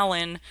 Kyle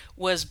Allen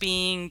was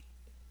being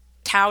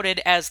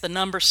touted as the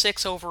number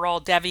 6 overall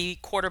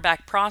Devy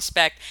quarterback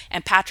prospect,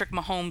 and Patrick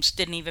Mahomes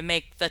didn't even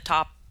make the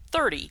top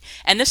 30.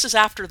 And this is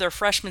after their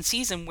freshman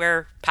season,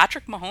 where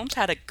Patrick Mahomes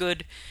had a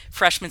good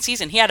freshman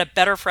season. He had a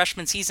better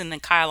freshman season than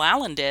Kyle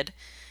Allen did,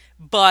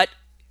 but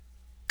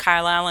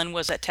Kyle Allen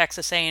was at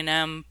Texas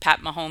A&M, Pat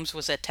Mahomes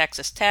was at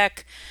Texas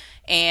Tech,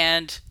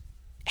 and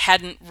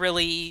hadn't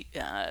really,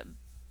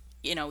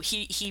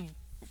 he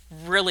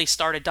really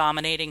started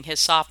dominating his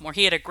sophomore.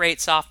 He had a great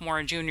sophomore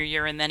and junior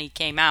year, and then he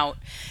came out.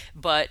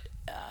 But,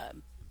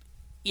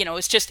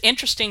 it's just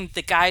interesting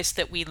the guys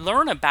that we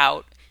learn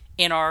about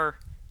in our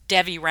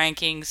Devy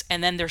rankings,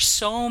 and then there's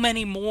so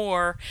many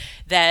more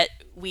that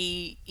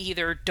we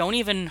either don't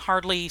even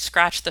hardly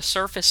scratch the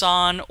surface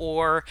on,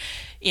 or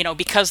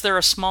because they're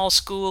a small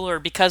school or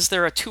because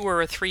they're a 2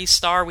 or a 3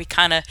 star, we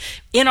kind of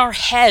in our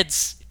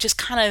heads just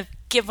kind of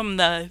give them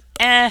the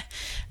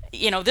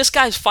this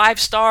guy's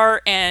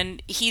 5-star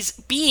and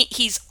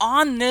he's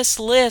on this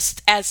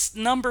list as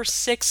number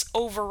 6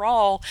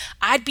 overall.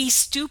 I'd be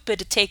stupid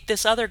to take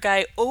this other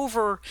guy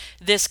over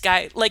this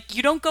guy. Like,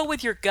 you don't go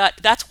with your gut.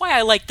 That's why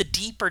I like the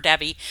deeper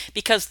Devy,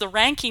 because the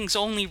rankings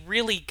only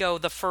really go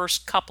the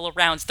first couple of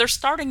rounds. They're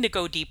starting to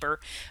go deeper.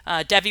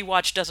 Devy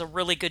Watch does a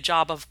really good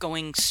job of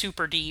going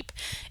super deep,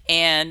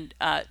 and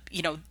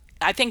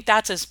I think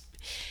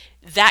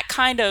that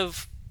kind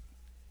of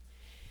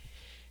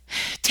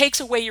takes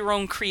away your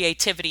own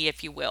creativity,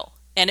 if you will.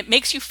 And it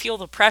makes you feel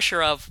the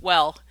pressure of,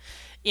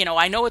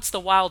 I know it's the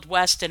Wild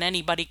West and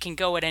anybody can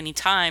go at any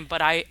time,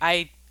 but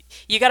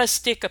you got to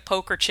stick a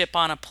poker chip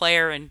on a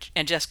player and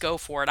just go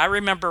for it. I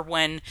remember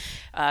when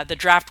the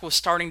draft was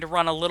starting to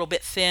run a little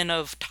bit thin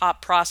of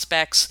top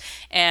prospects,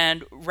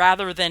 and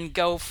rather than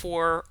go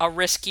for a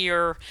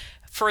riskier,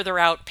 further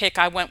out pick,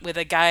 I went with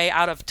a guy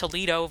out of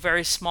Toledo,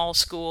 very small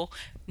school,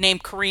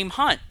 named Kareem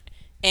Hunt.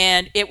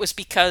 And it was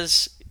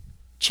because,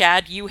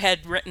 Chad, you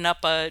had written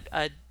up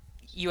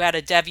you had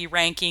a Devy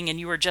ranking, and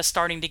you were just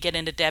starting to get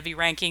into Devy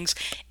rankings,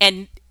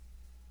 and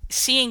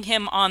seeing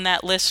him on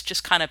that list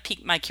just kind of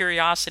piqued my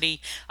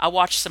curiosity. I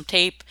watched some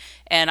tape,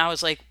 and I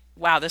was like,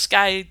 wow, this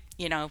guy,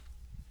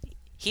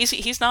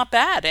 he's not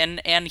bad,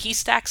 and he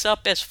stacks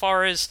up as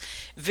far as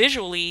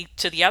visually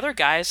to the other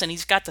guys, and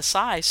he's got the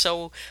size,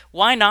 so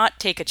why not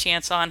take a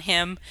chance on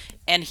him?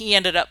 And he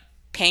ended up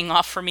paying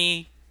off for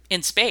me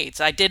in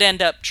spades. I did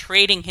end up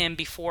trading him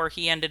before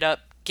he ended up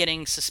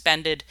getting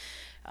suspended,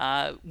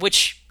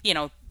 which,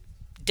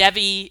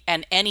 Devy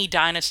and any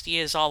dynasty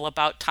is all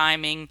about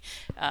timing.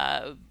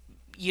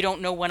 You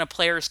don't know when a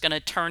player is going to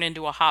turn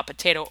into a hot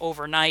potato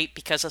overnight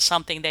because of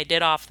something they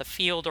did off the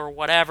field or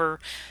whatever.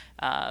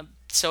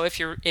 So if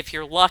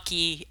you're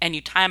lucky and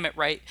you time it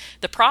right,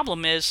 the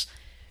problem is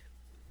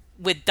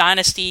with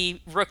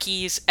dynasty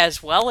rookies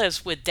as well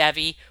as with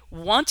Devy,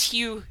 once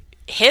you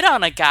hit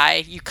on a guy,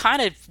 you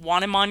kind of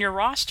want him on your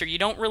roster. You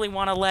don't really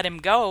want to let him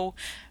go.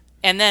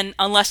 And then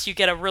unless you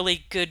get a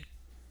really good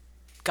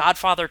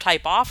Godfather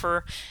type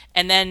offer,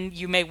 and then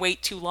you may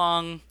wait too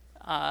long,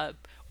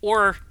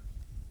 or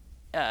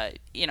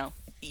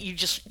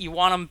you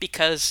want him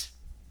because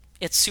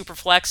it's super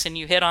flex and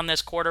you hit on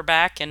this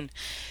quarterback, and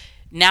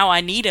now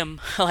I need him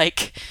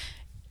to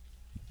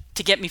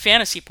get me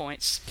fantasy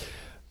points.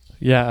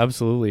 Yeah,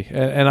 absolutely.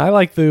 And I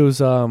like those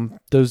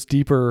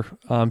deeper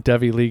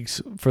Devy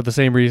leagues for the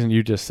same reason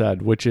you just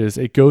said, which is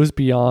it goes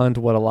beyond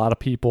what a lot of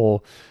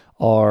people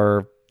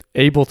are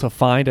able to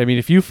find. I mean,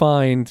 if you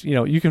find,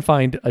 you can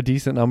find a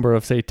decent number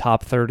of, say,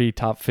 top 30,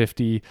 top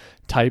 50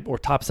 type or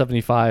top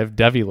 75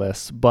 Devy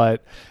lists,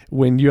 but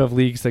when you have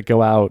leagues that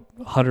go out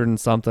 100 and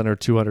something or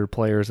 200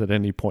 players at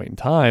any point in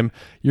time,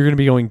 you're going to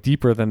be going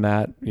deeper than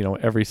that,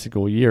 every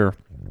single year.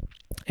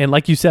 And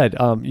like you said,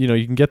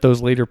 you can get those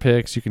later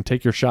picks, you can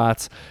take your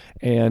shots,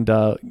 and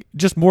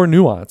just more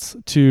nuance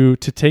to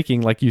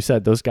taking, like you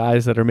said, those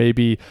guys that are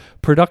maybe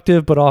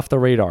productive but off the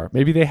radar.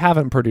 Maybe they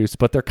haven't produced,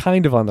 but they're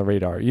kind of on the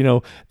radar.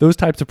 Those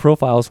types of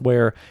profiles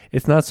where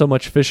it's not so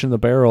much fish in the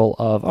barrel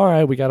of, all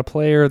right, we got a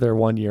player, they're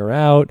 1 year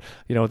out,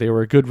 they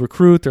were a good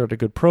recruit, they're at a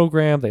good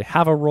program, they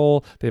have a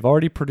role, they've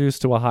already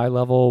produced to a high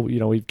level,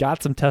 we've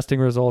got some testing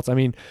results. I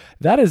mean,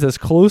 that is as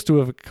close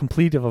to a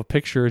complete of a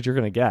picture as you're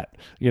going to get,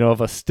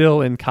 of a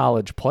still in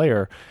college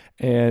player.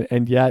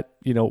 And yet,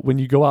 when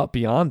you go out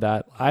beyond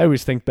that, I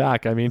always think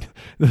back, I mean,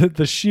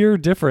 the sheer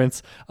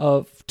difference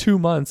of 2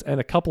 months and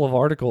a couple of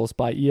articles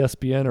by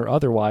ESPN or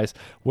otherwise,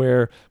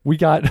 where we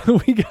got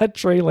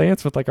Trey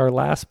Lance with our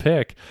last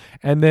pick.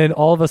 And then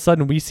all of a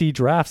sudden we see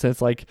drafts and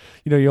it's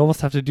you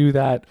almost have to do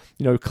that,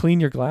 clean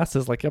your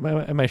glasses.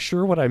 Am I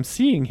sure what I'm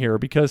seeing here?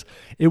 Because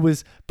it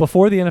was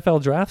before the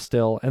NFL draft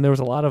still. And there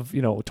was a lot of,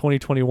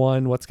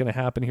 2021, what's going to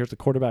happen? Here's the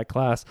quarterback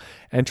class.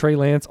 And Trey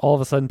Lance, all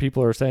of a sudden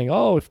people are saying,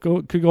 oh,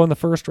 could go in the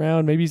first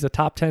round. Maybe he's a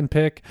top 10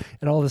 pick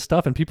and all this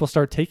stuff. And people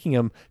start taking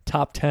him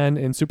top 10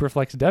 in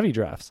Superflex Devy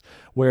drafts,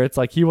 where it's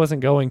he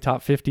wasn't going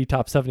top 50,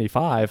 top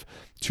 75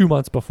 2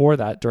 months before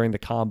that during the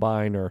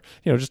combine or,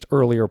 just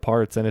earlier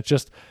parts. And it's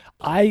just,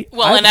 and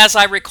as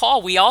I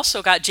recall, we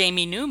also got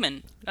Jamie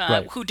Newman,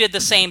 right, who did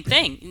the same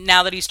thing.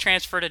 Now that he's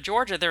transferred to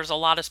Georgia, there's a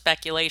lot of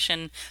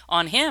speculation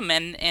on him,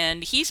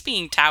 and he's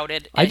being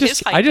touted. I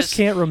just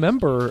can't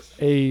remember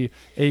a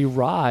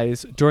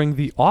rise during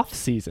the off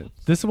season.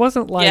 This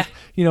wasn't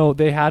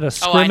they had a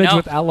scrimmage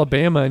with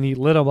Alabama and he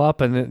lit them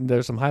up, and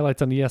there's some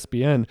highlights on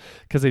ESPN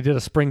because they did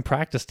a spring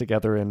practice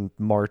together in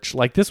March.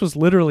 This was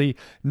literally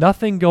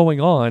nothing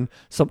going on.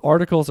 Some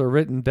articles are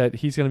written that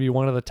he's going to be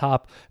one of the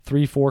top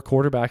 3-4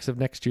 quarterbacks of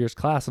next year's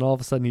class, and all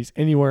of a sudden he's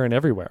anywhere and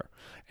everywhere.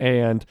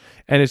 and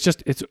it's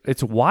just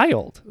it's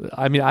wild.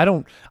 I mean,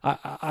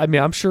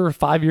 I'm sure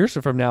 5 years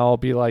from now I'll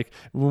be like,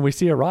 when we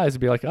see a rise,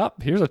 it'll be like, oh,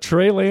 here's a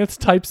Trey Lance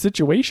type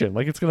situation.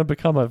 Like, it's going to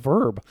become a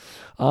verb.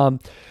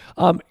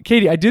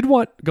 Katie,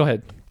 go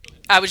ahead.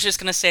 I was just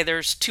going to say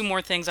there's two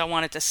more things I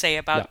wanted to say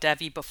about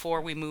Devy before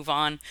we move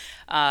on.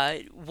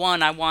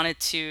 One, I wanted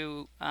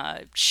to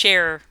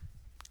share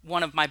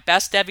one of my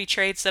best Devy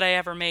trades that I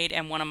ever made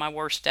and one of my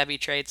worst Devy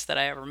trades that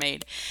I ever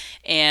made.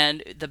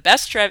 And the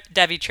best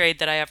Devy trade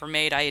that I ever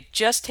made, I had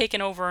just taken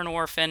over an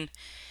orphan,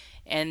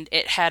 and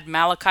it had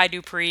Malachi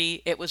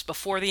Dupree. It was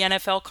before the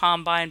NFL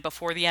Combine,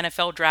 before the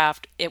NFL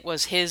Draft. It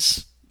was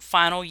his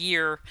final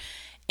year,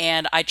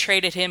 and I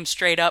traded him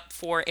straight up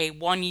for a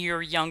 1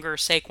 year younger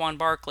Saquon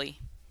Barkley.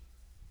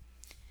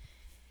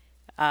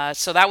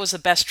 So that was the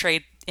best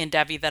trade in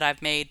Devy that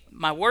I've made.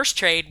 My worst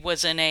trade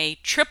was in a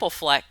triple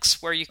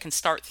flex where you can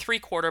start 3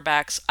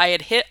 quarterbacks. I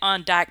had hit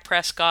on Dak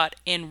Prescott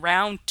in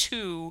round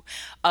 2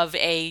 of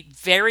a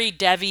very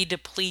Devy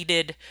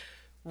depleted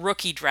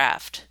rookie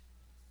draft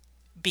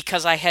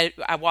because I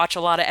watch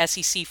a lot of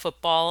SEC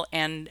football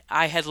and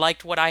I had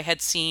liked what I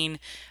had seen.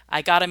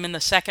 I got him in the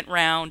second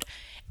round,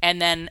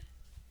 and then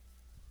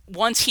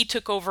once he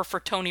took over for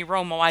Tony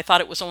Romo, I thought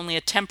it was only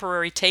a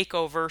temporary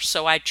takeover,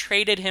 so I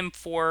traded him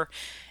for,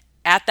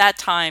 at that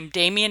time,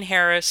 Damian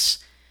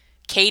Harris,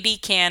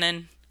 KD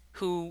Cannon,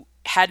 who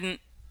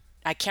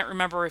I can't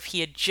remember if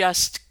he had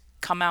just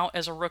come out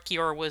as a rookie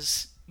or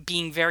was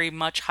being very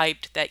much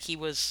hyped that he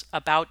was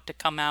about to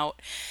come out,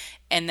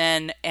 and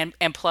then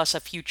and plus a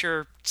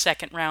future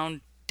second round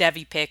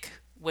Devy pick,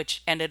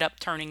 which ended up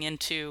turning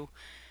into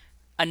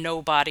a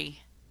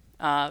nobody.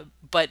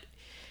 But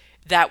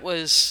that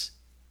was,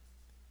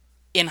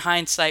 in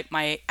hindsight,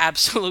 my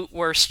absolute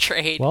worst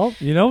trade. Well,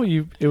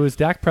 it was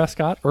Dak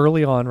Prescott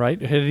early on, right?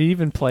 Had he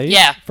even played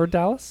for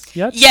Dallas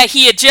yet? Yeah,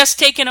 he had just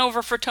taken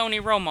over for Tony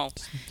Romo.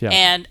 Yeah.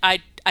 And I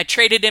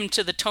traded him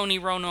to the Tony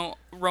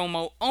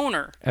Romo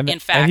owner. In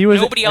fact,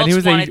 nobody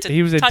else wanted to touch him.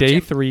 He was a day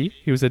 3.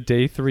 He was a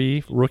day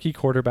 3 rookie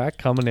quarterback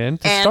coming in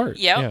to start.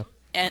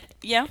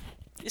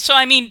 So,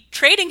 I mean,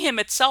 trading him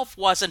itself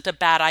wasn't a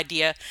bad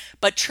idea,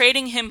 but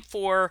trading him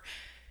for...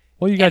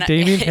 Well, you got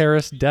Damian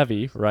Harris,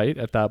 Devy, right,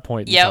 at that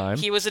point in time.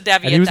 He was a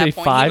Devy at that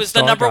point. He was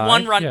the number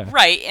one run,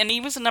 right, and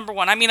he was the number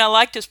one. I mean, I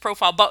liked his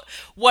profile, but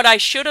what I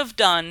should have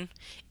done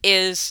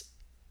is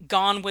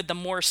gone with the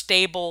more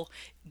stable,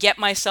 get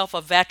myself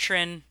a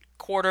veteran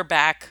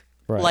quarterback,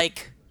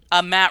 like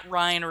a Matt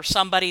Ryan or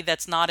somebody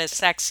that's not as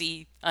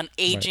sexy, an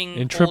aging,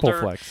 in triple older,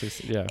 flex,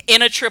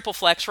 in a triple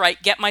flex,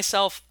 right? Get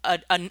myself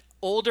an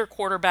older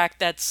quarterback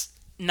that's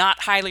not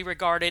highly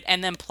regarded,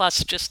 and then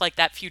plus just like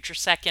that future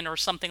second or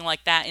something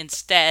like that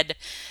instead.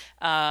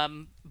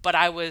 But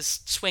I was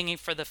swinging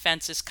for the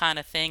fences kind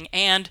of thing,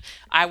 and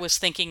I was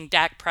thinking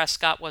Dak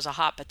Prescott was a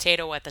hot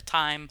potato at the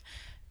time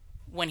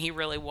when he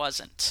really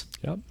wasn't.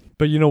 Yep.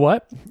 But you know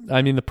what?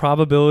 I mean, the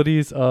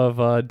probabilities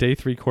of day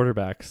 3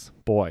 quarterbacks,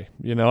 boy,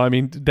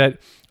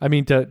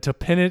 to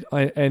pin it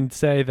and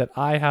say that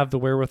I have the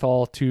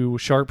wherewithal to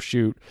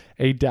sharpshoot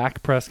a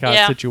Dak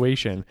Prescott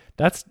situation,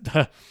 that's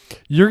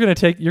you're going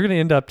to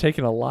end up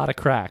taking a lot of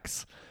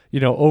cracks,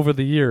 over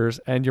the years,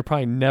 and you're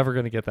probably never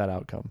going to get that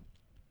outcome.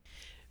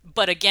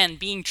 But again,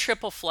 being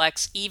triple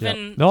flex,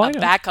 even a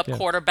backup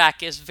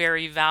quarterback is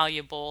very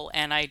valuable,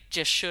 and I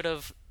just should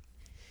have.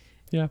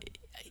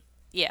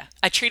 Yeah,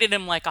 I treated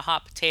him like a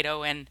hot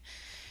potato, and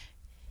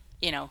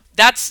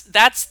that's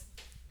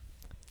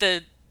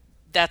the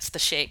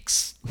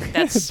shakes.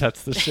 That's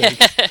that's the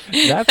shakes.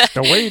 That's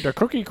the way the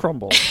cookie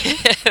crumbles.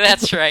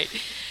 That's right.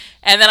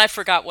 And then I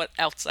forgot what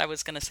else I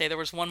was going to say. There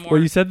was one more.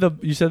 Well, you said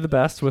the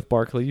best with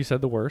Barkley. You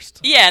said the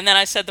worst. Yeah, and then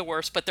I said the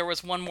worst, but there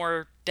was one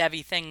more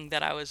Devy thing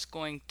that I was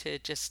going to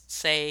just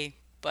say,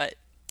 but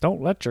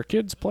don't let your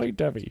kids play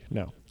Devy.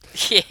 No.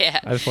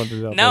 Yeah. I just wanted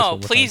to know. No,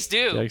 please do.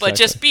 Yeah, exactly. But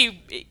just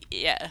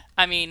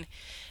I mean,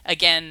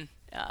 again,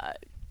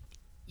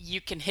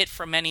 you can hit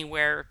from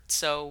anywhere.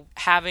 So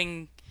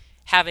having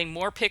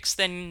more picks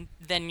than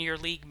your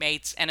league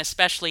mates, and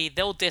especially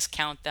they'll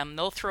discount them.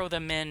 They'll throw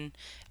them in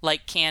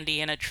like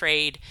candy in a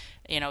trade.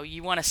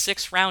 You want a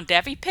 6th round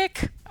Devy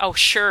pick? Oh,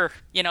 sure.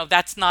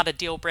 That's not a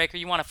deal breaker.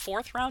 You want a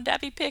 4th round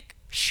Devy pick?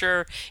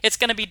 Sure. It's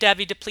going to be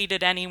Devy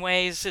depleted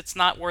anyways. It's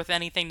not worth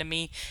anything to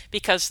me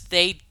because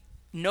they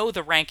know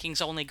the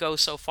rankings only go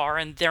so far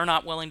and they're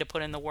not willing to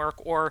put in the work,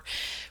 or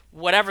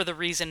whatever the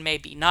reason may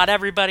be. Not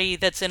everybody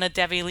that's in a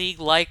Devy league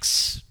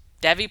likes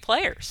Devy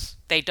players.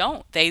 They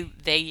don't.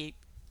 They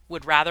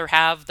would rather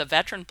have the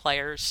veteran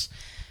players.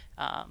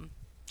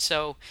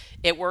 So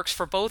it works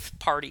for both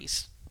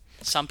parties.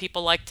 Some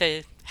people like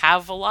to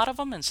have a lot of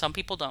them and some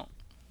people don't.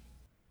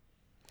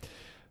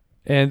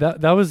 And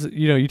that was,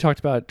 you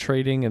talked about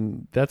trading,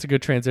 and that's a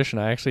good transition.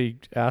 I actually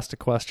asked a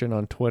question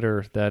on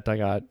Twitter that I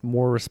got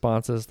more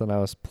responses than I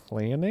was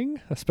planning,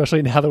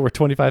 especially now that we're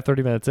 25,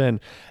 30 minutes in,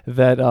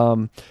 that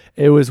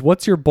it was,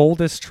 what's your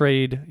boldest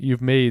trade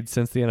you've made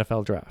since the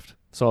NFL draft?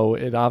 So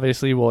it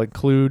obviously will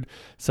include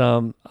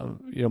some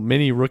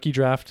mini rookie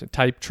draft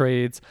type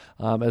trades,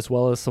 as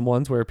well as some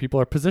ones where people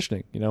are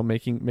positioning,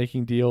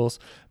 making deals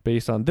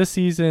based on this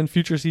season,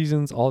 future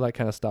seasons, all that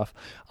kind of stuff.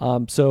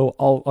 So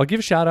I'll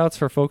give shout outs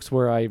for folks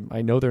where I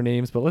know their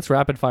names, but let's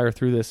rapid fire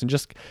through this. And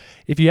just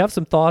if you have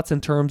some thoughts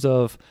in terms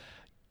of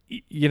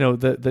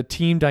the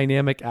team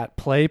dynamic at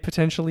play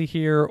potentially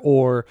here,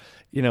 or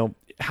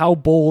how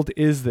bold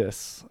is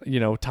this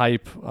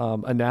type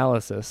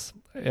analysis.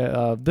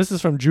 This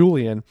is from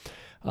Julian.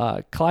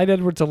 Clyde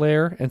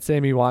Edwards-Helaire and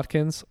Sammy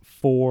Watkins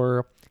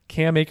for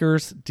Cam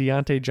Akers,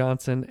 Deontay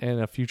Johnson, and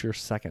a future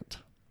second.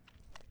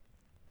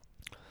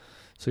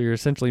 So you're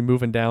essentially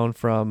moving down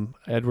from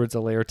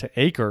Edwards-Helaire to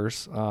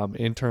Akers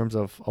in terms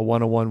of a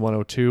 101,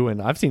 102,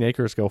 and I've seen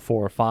Akers go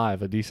 4 or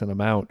 5, a decent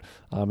amount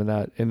in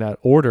that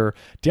order.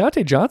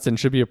 Deontay Johnson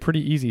should be a pretty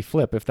easy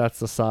flip if that's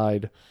the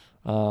side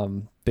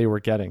they were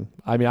getting.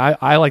 I mean,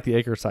 I like the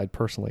Akers side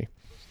personally.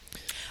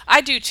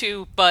 I do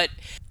too, but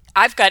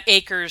I've got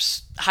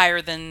Akers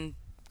higher than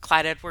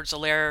Clyde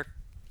Edwards-Helaire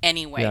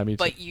anyway. Yeah, me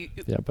too.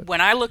 But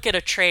when I look at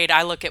a trade,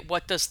 I look at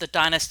what does the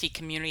dynasty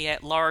community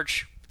at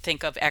large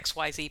think of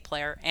XYZ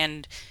player,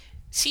 and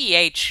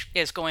CEH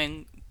is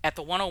going at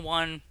the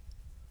 101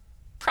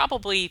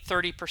 probably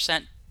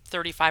 30%,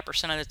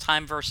 35% of the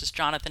time versus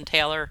Jonathan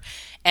Taylor,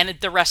 and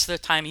the rest of the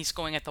time he's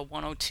going at the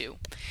 102.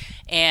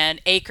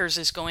 And Akers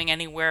is going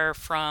anywhere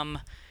from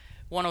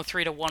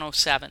 103 to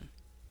 107.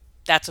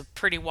 That's a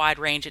pretty wide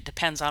range. It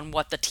depends on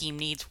what the team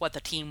needs, what the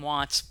team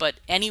wants, but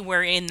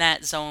anywhere in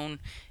that zone,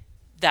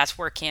 that's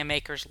where Cam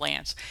Akers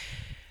lands.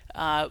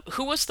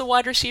 Who was the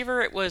wide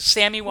receiver? It was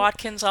Sammy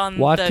Watkins and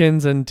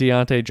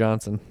Deontay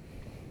Johnson.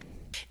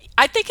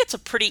 I think it's a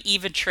pretty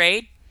even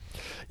trade.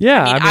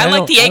 Yeah, I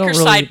like the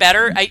Akers side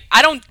better.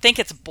 I don't think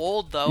it's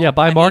bold though. Yeah,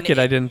 by market,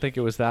 I didn't think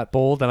it was that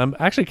bold, and I'm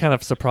actually kind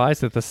of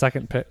surprised that the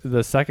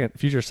second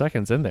future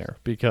second's in there,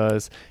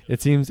 because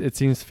it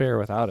seems fair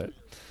without it.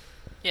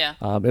 Yeah.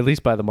 At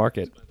least by the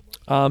market.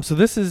 So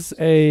this is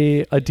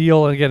a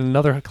deal, again,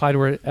 another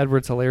Clyde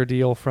Edwards-Helaire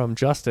deal from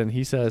Justin.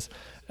 He says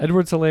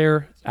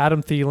Edwards-Helaire,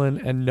 Adam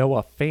Thielen, and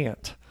Noah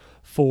Fant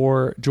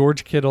for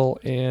George Kittle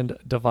and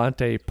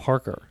Devontae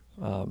Parker.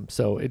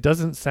 So it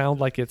doesn't sound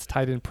like it's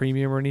tied in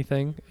premium or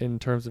anything in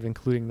terms of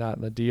including that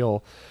in the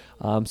deal.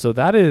 So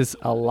that is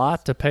a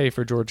lot to pay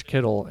for George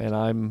Kittle, and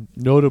I'm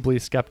notably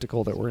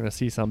skeptical that we're going to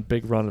see some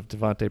big run of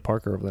Devontae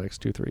Parker over the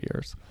next 2-3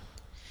 years.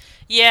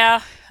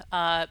 Yeah,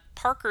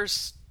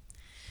 Parker's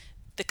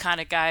the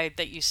kind of guy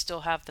that you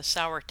still have the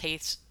sour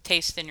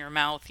taste in your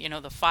mouth. The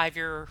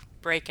 5-year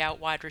breakout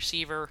wide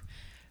receiver.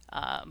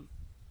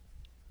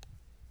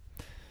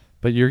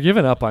 But you're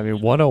giving up.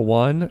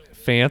 101,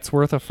 Fant's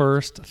worth a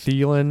first.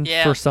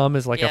 Thielen for some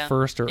is like a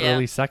first or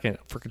early second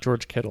for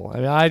George Kittle.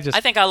 I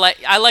think I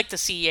like the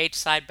CEH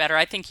side better.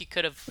 I think you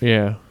could have.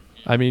 Yeah,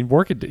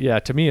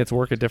 to me, it's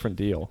work a different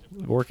deal.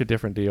 Work a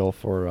different deal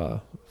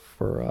for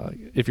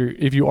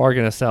if you are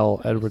going to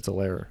sell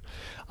Edwards-Helaire.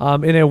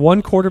 In a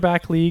one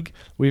quarterback league,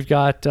 we've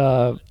got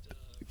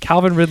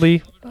Calvin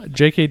Ridley,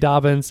 J.K.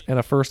 Dobbins, and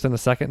a first and a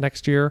second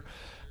next year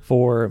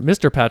for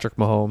Mr. Patrick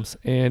Mahomes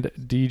and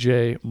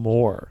DJ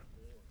Moore.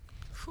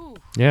 Whew.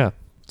 Yeah,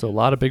 so a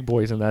lot of big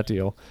boys in that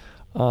deal.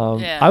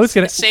 I was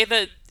going to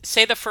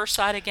say the first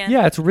side again.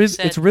 Yeah,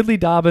 it's Ridley,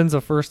 Dobbins, a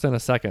first and a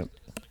second.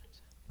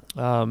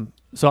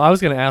 So I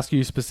was going to ask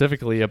you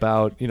specifically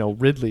about,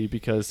 Ridley,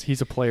 because he's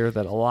a player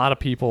that a lot of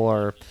people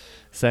are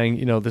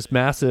saying, this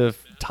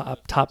massive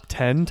top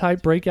 10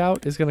 type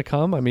breakout is going to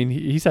come.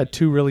 He's had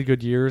 2 really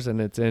good years, and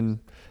it's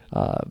in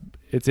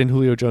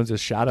Julio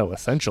Jones's shadow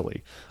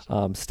essentially,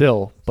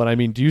 still. But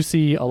do you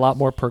see a lot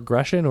more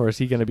progression, or is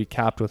he going to be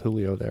capped with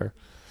Julio there?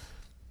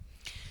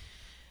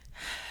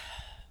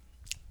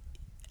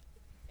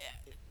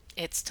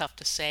 It's tough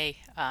to say.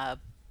 I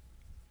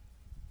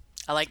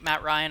like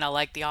Matt Ryan. I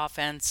like the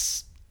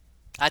offense.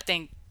 I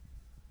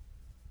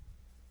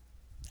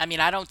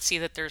don't see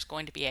that there's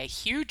going to be a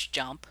huge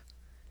jump.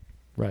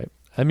 Right.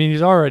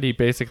 He's already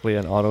basically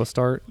an auto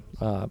start,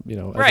 as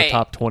a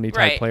top 20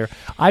 type player.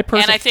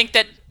 And I think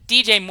that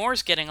DJ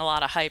Moore's getting a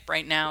lot of hype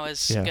right now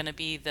as going to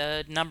be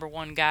the number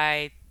one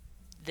guy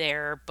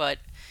there. But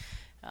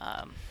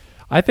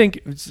I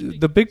think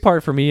the big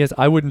part for me is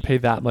I wouldn't pay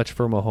that much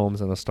for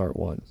Mahomes in a start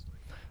one.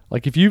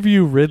 Like, if you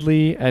view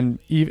Ridley, and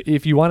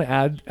if you want to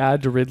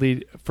add to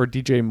Ridley for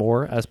DJ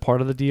Moore as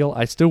part of the deal,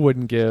 I still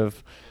wouldn't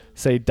give,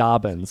 say,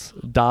 Dobbins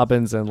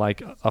and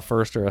like a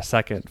first or a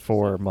second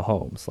for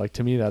Mahomes. Like,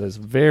 to me, that is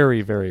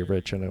very, very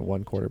rich in a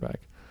one quarterback.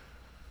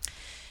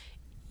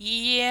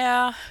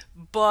 Yeah,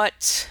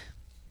 but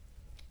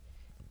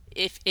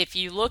if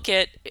you look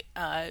at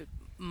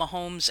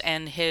Mahomes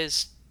and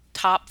his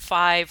top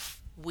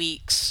 5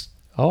 weeks.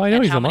 Oh, I know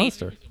he's a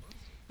monster.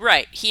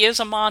 Right, he is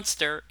a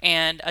monster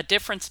and a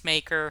difference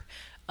maker,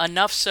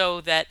 enough so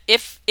that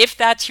if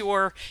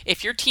your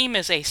team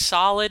is a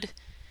solid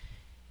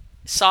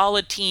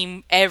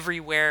team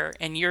everywhere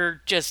and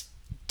you're just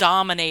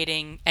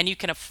dominating and you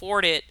can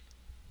afford it,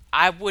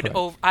 I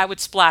would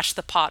splash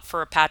the pot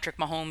for a Patrick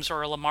Mahomes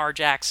or a Lamar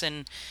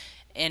Jackson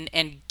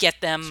and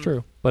get them. It's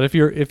true. But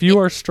if you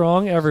are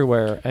strong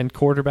everywhere and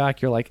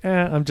quarterback, you're like,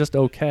 I'm just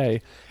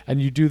okay,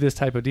 and you do this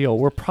type of deal,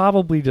 we're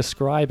probably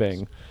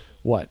describing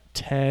what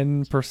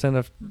 10%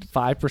 of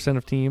 5%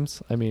 of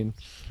teams. I mean,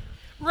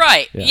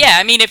 right? Yeah.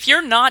 I mean, if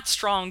you're not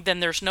strong, then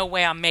there's no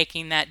way I'm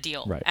making that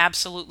deal. Right.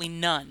 Absolutely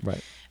none.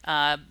 Right.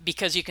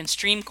 Because you can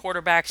stream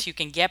quarterbacks, you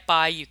can get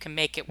by, you can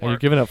make it work. And you're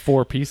giving up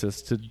 4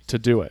 pieces to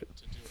do it.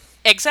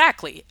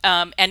 Exactly.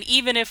 And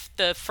even if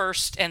the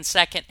first and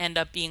second end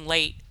up being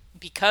late,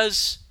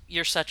 because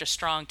you're such a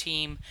strong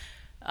team,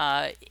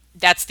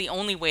 that's the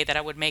only way that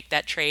I would make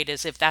that trade,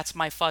 is if that's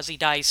my fuzzy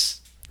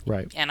dice,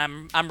 right? And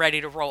I'm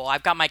ready to roll.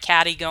 I've got my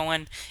caddy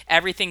going,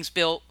 everything's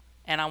built,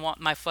 and I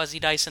want my fuzzy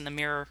dice in the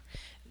mirror.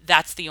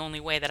 That's the only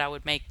way that I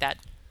would make that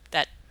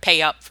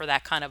pay up for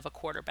that kind of a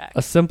quarterback.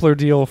 A simpler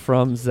deal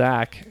from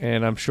Zach,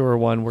 and I'm sure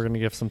one we're going to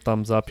give some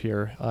thumbs up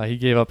here. He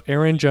gave up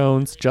Aaron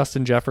Jones,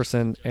 Justin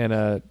Jefferson, and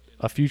a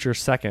future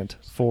second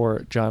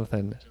for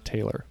Jonathan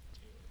Taylor.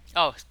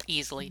 Oh,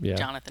 easily. Yeah.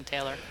 Jonathan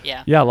Taylor.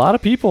 Yeah. Yeah, a lot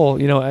of people,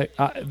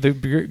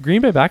 the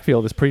Green Bay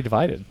backfield is pretty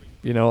divided.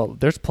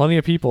 There's plenty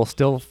of people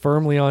still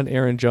firmly on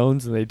Aaron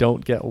Jones, and they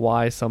don't get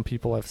why some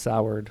people have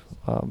soured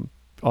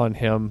on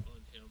him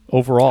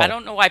overall. I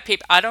don't know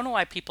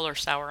why people are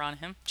sour on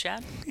him,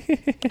 Chad.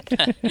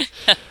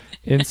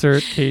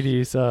 Insert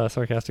Katie's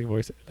sarcastic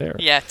voice there.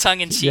 Yeah,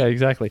 tongue in cheek. Yeah,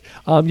 exactly.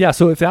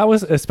 So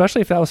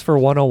especially if that was for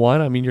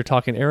 101, I mean, you're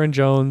talking Aaron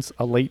Jones,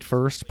 a late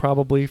first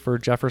probably for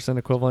Jefferson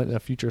equivalent, and a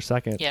future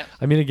second. Yeah.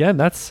 I mean, again,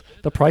 that's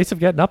the price of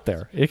getting up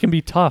there. It can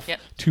be tough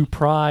to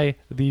pry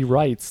the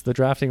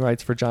drafting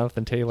rights for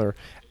Jonathan Taylor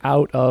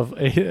out of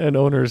an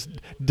owner's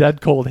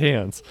dead cold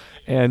hands.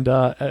 And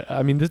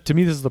I mean, to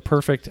me, this is the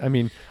perfect. I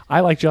mean, I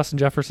like Justin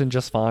Jefferson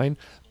just fine,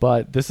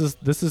 but this is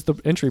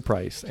the entry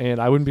price, and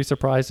I wouldn't be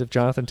surprised if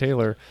Jonathan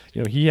Taylor,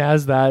 he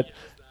has that.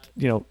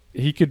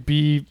 He could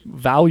be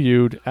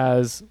valued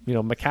as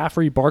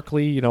McCaffrey,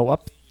 Barkley,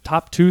 up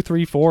top 2,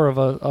 3, 4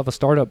 of a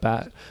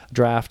startup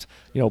draft.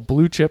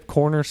 Blue chip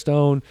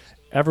cornerstone.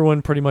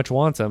 Everyone pretty much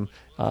wants him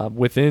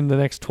within the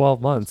next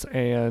 12 months,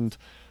 and.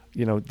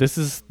 This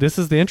is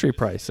the entry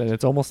price, and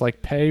it's almost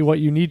like pay what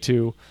you need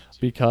to,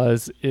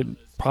 because it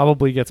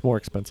probably gets more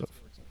expensive.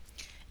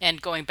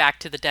 And going back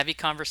to the Devy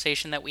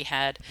conversation that we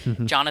had,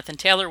 Jonathan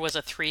Taylor was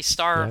a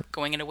 3-star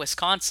going into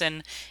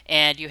Wisconsin,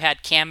 and you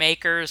had Cam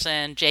Akers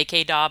and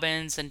J.K.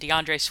 Dobbins and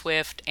DeAndre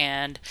Swift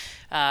and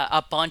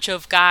a bunch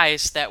of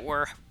guys that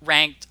were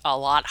ranked a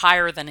lot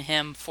higher than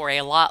him for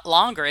a lot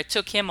longer. It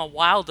took him a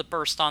while to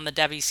burst on the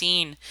Devy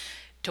scene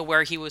to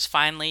where he was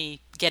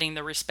finally getting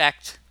the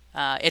respect.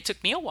 It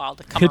took me a while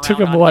to come around on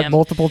him. It took him,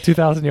 multiple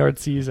 2,000-yard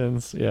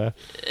seasons. Yeah.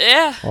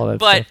 Yeah. All that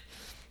but, stuff.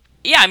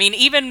 Yeah, I mean,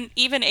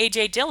 even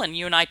A.J. Dillon,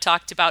 you and I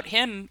talked about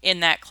him in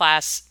that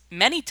class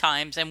many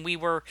times, and we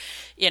were,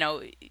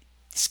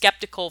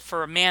 skeptical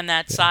for a man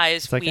that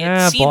size. It's like, we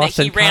had seen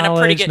Boston that he ran College,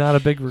 a pretty good... not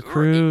a big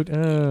recruit.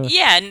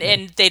 Yeah,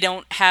 and they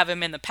don't have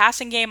him in the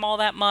passing game all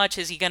that much.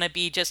 Is he going to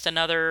be just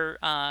another...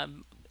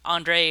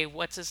 Andre,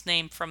 what's his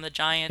name from the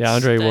Giants? Yeah,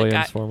 Andre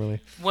Williams, formerly.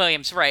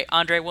 Williams, right.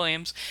 Andre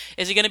Williams.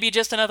 Is he going to be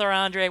just another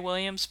Andre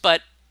Williams?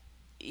 But,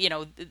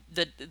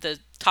 the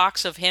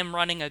talks of him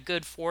running a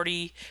good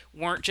 40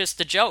 weren't just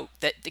a joke.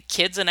 That the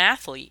kid's an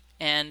athlete,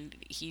 and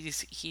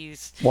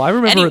he's. Well, I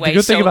remember anyway, the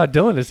good thing about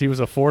Dillon is he was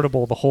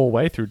affordable the whole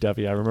way through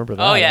Devy. I remember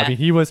that. Oh, yeah. I mean,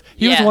 he was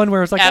one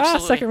where it's like,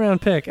 absolutely. Second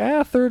round pick,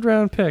 third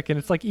round pick. And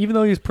it's like, even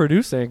though he's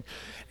producing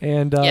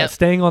and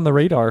staying on the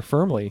radar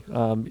firmly,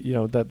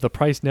 that the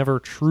price never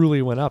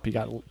truly went up. He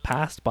got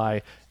passed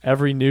by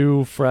every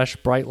new, fresh,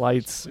 bright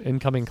lights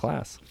incoming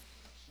class.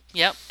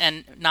 Yep.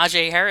 And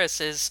Najee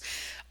Harris is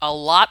a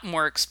lot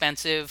more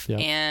expensive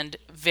and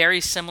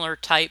very similar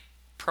type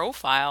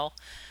profile.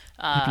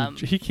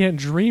 He can't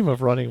dream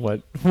of running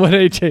what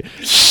AJ.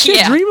 He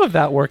can't dream of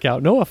that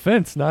workout. No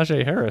offense,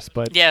 Najee Harris,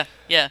 but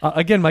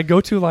again, my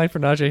go-to line for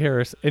Najee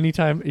Harris,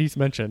 anytime he's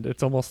mentioned,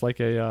 it's almost like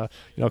a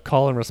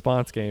call and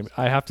response game.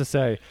 I have to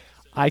say,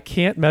 I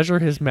can't measure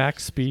his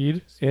max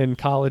speed in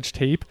college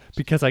tape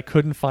because I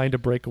couldn't find a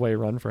breakaway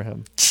run for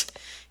him.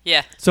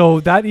 Yeah.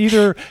 So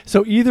either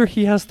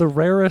he has the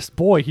rarest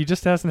he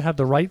just hasn't had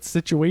the right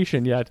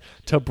situation yet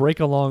to break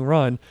a long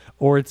run,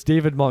 or it's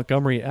David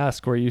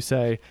Montgomery-esque where you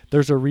say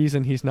there's a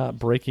reason he's not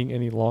breaking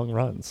any long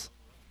runs.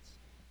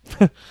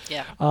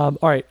 Yeah. All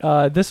right.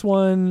 This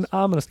one,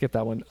 I'm going to skip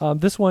that one.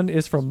 This one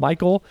is from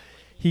Michael.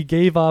 He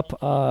gave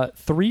up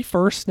 3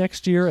 firsts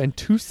next year and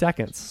 2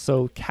 seconds.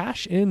 So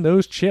cash in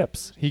those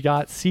chips. He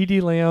got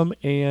CeeDee Lamb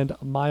and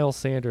Miles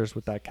Sanders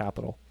with that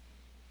capital.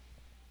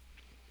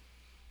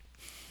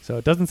 So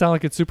it doesn't sound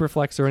like it's super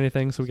flex or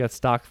anything, so we got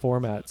stock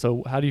format.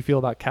 So how do you feel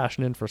about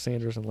cashing in for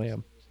Sanders and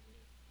Lamb?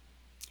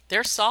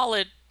 They're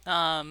solid.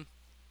 I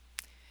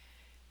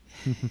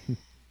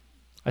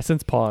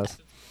sense pause.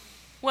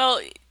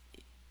 Well,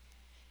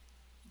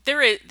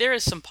 there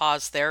is some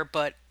pause there,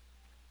 but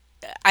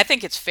I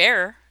think it's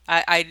fair.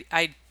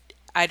 I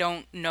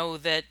don't know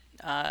that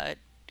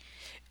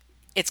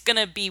it's going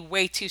to be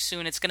way too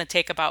soon. It's going to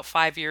take about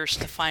 5 years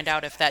to find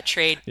out if that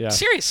trade... Yeah.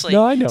 Seriously.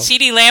 No, I know.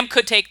 CeeDee Lamb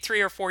could take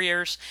 3 or 4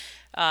 years.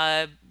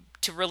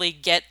 to really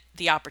get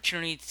the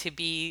opportunity to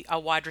be a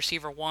wide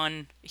receiver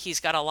one. He's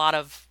got a lot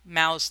of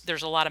mouths.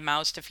 There's a lot of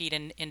mouths to feed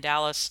in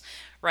Dallas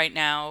right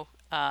now.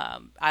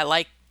 I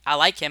like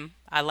him.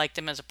 I liked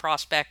him as a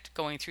prospect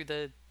going through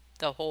the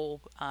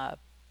whole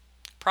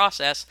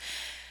process,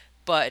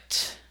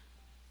 but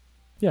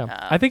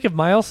yeah, I think if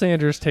Miles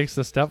Sanders takes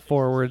the step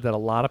forward that a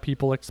lot of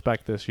people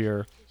expect this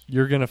year,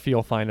 you're going to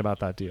feel fine about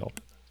that deal.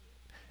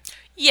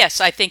 Yes,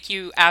 I think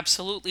you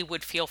absolutely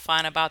would feel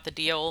fine about the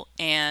deal.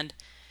 And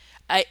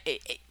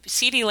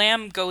CeeDee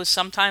Lamb goes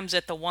sometimes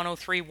at the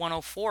 103,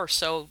 104.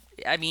 So,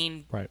 I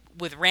mean, right.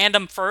 With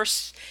random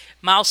firsts,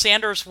 Miles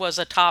Sanders was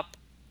a top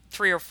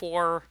 3 or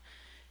 4.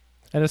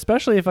 And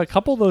especially if a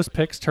couple of those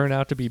picks turn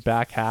out to be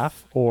back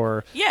half,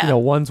 or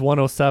one's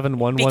 107,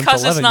 one's 111,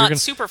 because it's not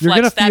super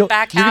flex. That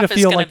back half is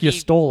feel going like to you be...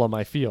 stole them.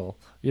 I feel,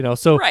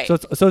 so right.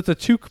 so it's a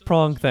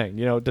two-pronged thing.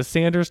 Does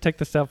Sanders take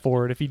the step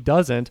forward? If he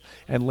doesn't,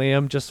 and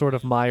Lamb just sort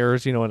of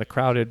mires, in a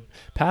crowded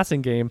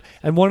passing game,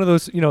 and one of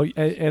those, and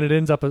it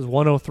ends up as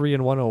 103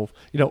 and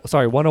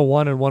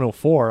 101 and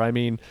 104. I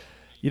mean,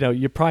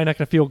 you're probably not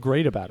going to feel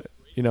great about it.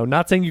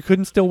 Not saying you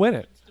couldn't still win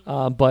it,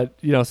 but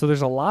so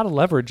there's a lot of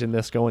leverage in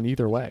this going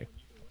either way.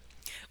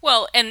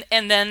 Well, and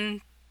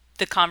then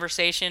the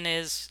conversation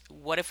is,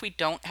 what if we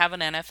don't have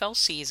an NFL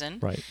season?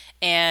 Right.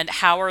 And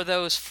how are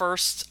those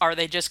firsts? Are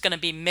they just going to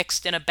be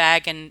mixed in a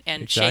bag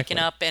and shaken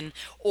up?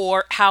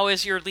 Or how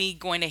is your league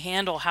going to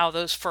handle how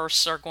those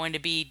firsts are going to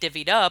be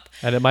divvied up?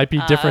 And it might be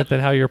different than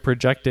how you're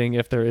projecting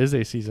if there is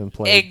a season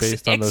play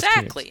based on those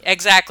teams.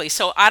 Exactly.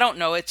 So I don't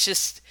know. It's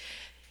just...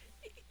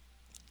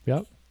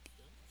 Yep.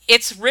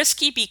 It's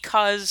risky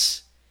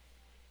because...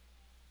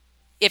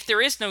 if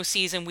there is no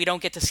season, we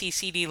don't get to see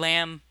CeeDee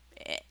Lamb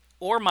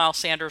or Miles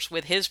Sanders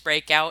with his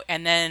breakout,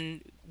 and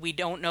then we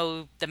don't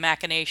know the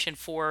machination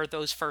for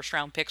those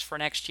first-round picks for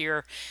next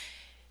year.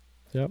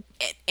 Yep.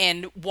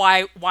 And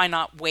why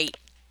not wait?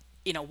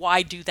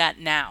 Why do that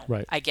now?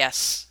 Right. I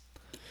guess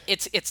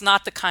it's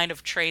not the kind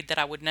of trade that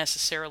I would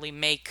necessarily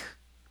make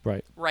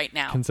right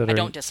now. I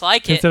don't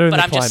dislike it, but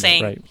I'm just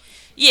saying, right.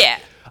 Yeah.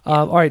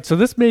 All right, so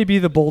this may be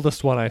the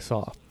boldest one I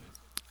saw.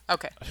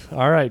 Okay.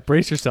 All right,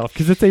 brace yourself,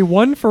 because it's a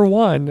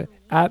 1-for-1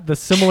 at the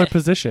similar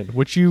position,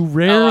 which you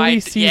rarely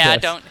see. Yeah, this. I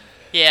don't.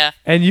 Yeah.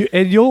 And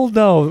you'll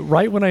know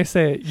right when I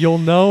say it. You'll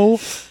know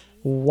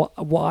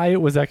why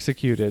it was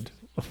executed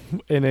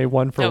in a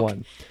 1-for-1.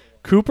 Okay.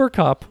 Cooper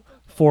Kupp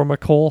for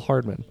Mecole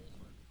Hardman.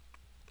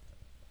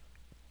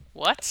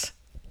 What?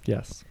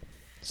 Yes.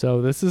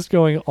 So this is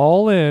going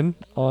all in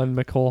on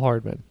Mecole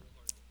Hardman.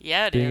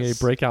 Yeah, it being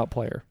is. a breakout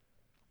player.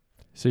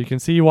 So you can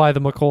see why the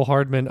Mecole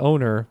Hardman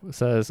owner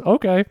says,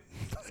 okay.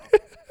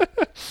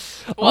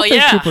 I'll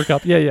take Cooper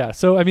Kupp. Yeah.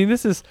 So,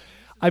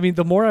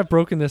 the more I've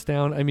broken this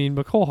down,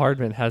 Mecole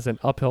Hardman has an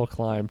uphill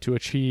climb to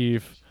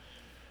achieve,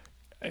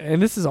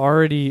 and this is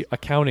already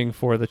accounting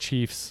for the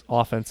Chiefs'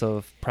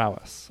 offensive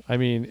prowess.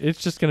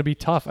 It's just going to be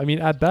tough.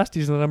 At best,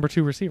 he's the number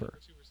 2 receiver.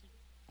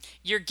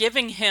 You're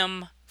giving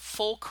him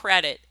full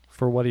credit.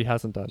 For what he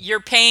hasn't done. You're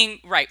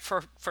paying,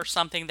 for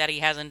something that he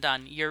hasn't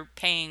done. You're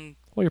paying...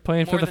 Well, you're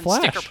paying for the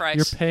flash. Sticker price.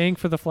 You're paying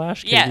for the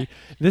flash, Katie. Yeah.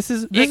 This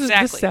sounds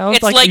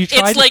it's like you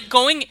tried.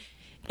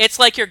 It's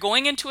like you're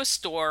going into a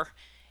store,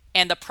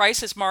 and the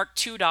price is marked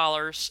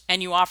 $2,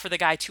 and you offer the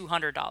guy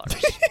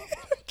 $200.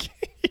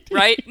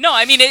 Right? No,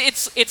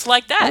 it's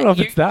like that. I don't know if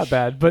it's that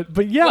bad,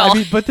 but yeah,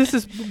 but this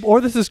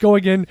is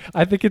going in.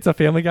 I think it's a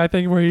Family Guy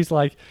thing where he's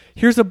like,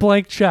 "Here's a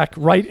blank check.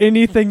 Write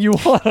anything you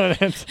want on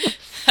it."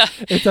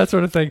 It's that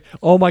sort of thing.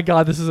 Oh my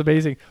God, this is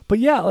amazing. But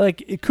yeah,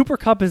 Cooper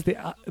Kupp is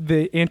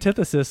the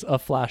antithesis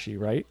of flashy,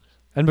 right?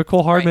 And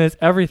Mecole Hardman is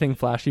everything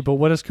flashy. But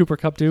what does Cooper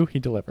Kupp do? He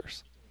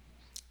delivers.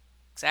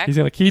 Exactly. He's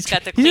going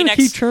to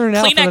keep churning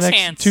out for the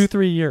next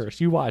 2-3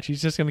 years. You watch.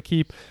 He's just going to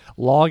keep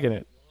logging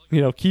it.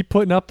 Keep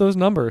putting up those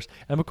numbers.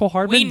 And Mecole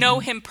Hardman, we know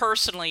him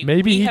personally.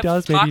 Maybe he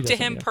does. Maybe he talked to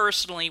him yeah.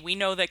 personally. We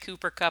know that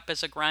Cooper Kupp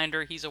is a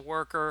grinder. He's a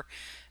worker.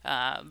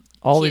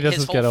 All he does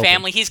his is whole get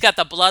family. open. He's got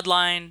the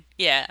bloodline.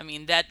 Yeah,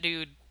 that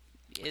dude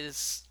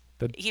is.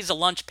 He's a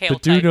lunch pail. The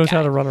dude knows guy.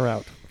 how to run a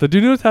route. The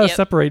dude knows how to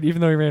separate,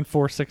 even though he ran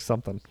 4.6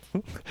 something.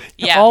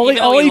 Yeah, all he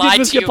did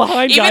was get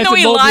behind guys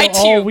in Mobile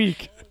all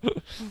week.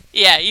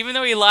 Yeah, even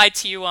though he lied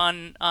to you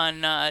on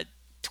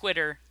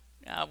Twitter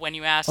when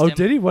you asked him. Oh,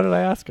 did he? What did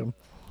I ask him?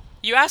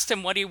 You asked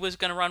him what he was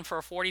going to run for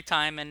a 40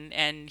 time,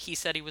 and he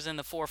said he was in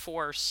the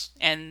 4.4s.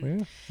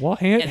 And well,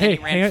 he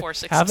ran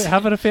 4.6.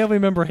 Having a family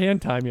member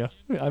hand time you.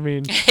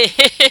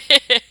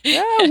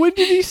 Yeah. When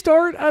did he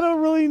start? I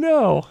don't really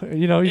know.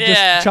 You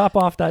just chop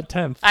off that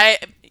 10th.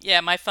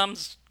 My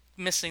thumb's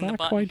missing Not the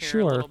button quite here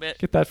sure. a little bit.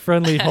 Get that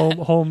friendly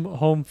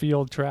home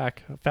field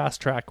track, fast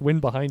track,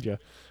 wind behind you.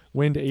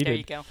 Wind aided. There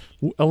you go.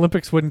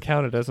 Olympics wouldn't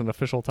count it as an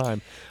official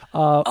time.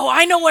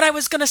 I know what I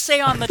was going to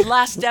say on the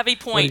last Devi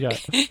point.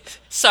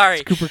 Sorry.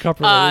 It's Cooper Kupp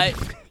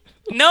related.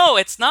 No,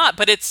 it's not.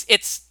 But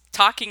it's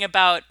talking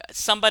about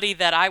somebody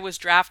that I was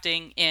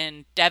drafting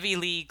in Devi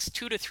leagues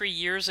 2 to 3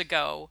 years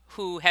ago,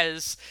 who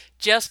has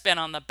just been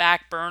on the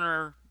back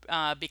burner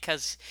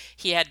because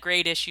he had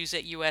great issues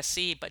at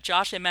USC. But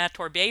Josh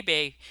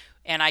Imatorbhebhe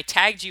and I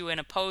tagged you in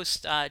a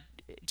post.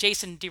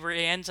 Jason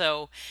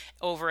DiRienzo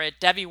over at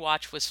Devi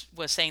Watch was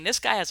saying this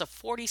guy has a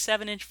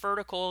 47-inch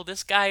vertical.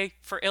 This guy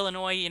for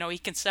Illinois, he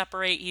can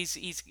separate.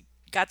 He's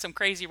got some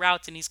crazy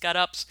routes and he's got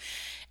ups.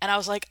 And I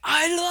was like,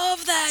 I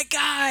love that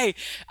guy.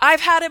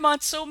 I've had him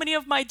on so many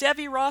of my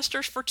Devi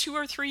rosters for 2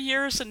 or 3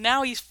 years, and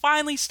now he's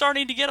finally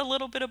starting to get a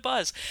little bit of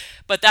buzz.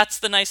 But that's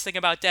the nice thing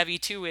about Devi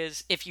too,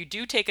 is if you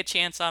do take a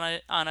chance on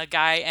a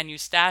guy and you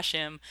stash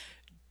him,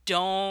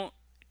 don't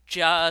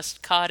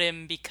just cut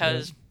him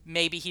because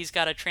maybe he's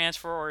got to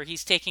transfer or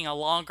he's taking a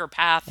longer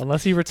path.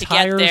 Unless he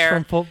retires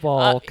from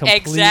football completely.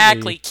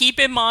 Exactly. Keep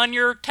him on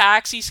your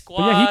taxi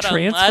squad. But yeah,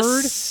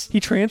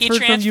 he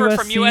transferred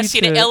from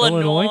USC to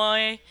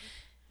Illinois.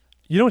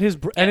 You know what,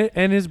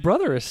 his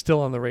brother is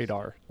still on the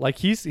radar. Like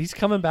he's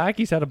coming back.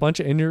 He's had a bunch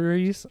of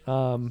injuries.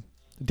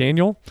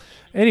 Daniel.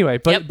 Anyway,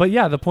 but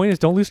yeah, the point is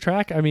don't lose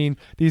track. I mean,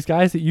 these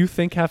guys that you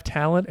think have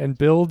talent and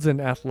builds and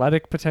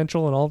athletic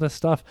potential and all this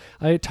stuff.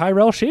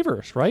 Tyrell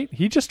Shavers, right?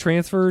 He just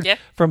transferred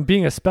from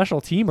being a special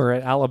teamer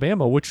at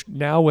Alabama, which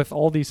now with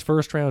all these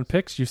first round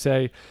picks, you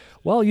say,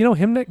 well,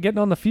 him getting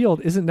on the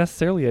field isn't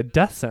necessarily a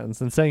death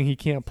sentence and saying he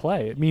can't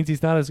play. It means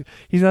he's not as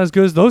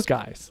good as those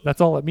guys. That's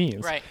all it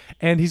means. Right.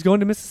 And he's going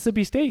to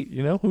Mississippi State.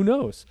 Who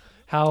knows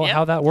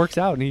how that works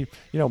out? And he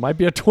might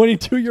be a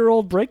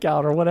 22-year-old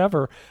breakout or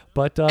whatever,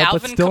 but still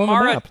on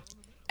the map.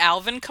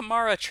 Alvin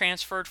Kamara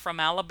transferred from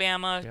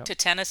Alabama to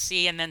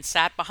Tennessee and then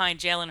sat behind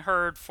Jalen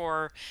Hurd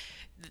for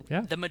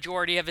the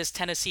majority of his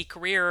Tennessee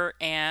career.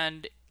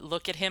 And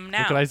look at him now.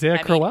 Look at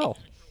Isaiah Crowell.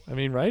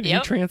 Right? He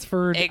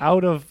transferred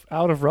out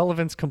of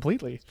relevance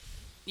completely.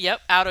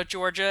 Yep, out of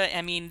Georgia.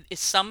 I mean,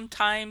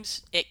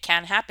 sometimes it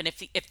can happen.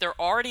 If they're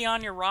already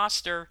on your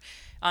roster,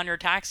 on your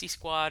taxi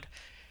squad,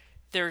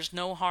 there's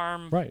no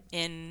harm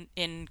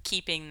in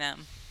keeping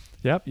them.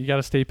 Yep, you got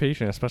to stay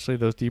patient, especially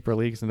those deeper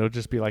leagues, and they'll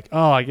just be like,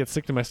 "Oh, I get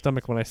sick to my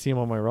stomach when I see him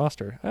on my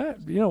roster."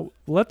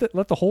 Let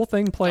the whole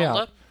thing play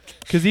out.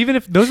 Because even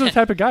if those are the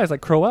type of guys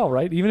like Crowell,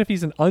 right? Even if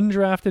he's an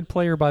undrafted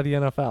player by the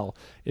NFL,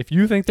 if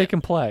you think they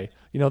can play,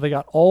 they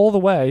got all the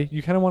way.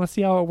 You kind of want to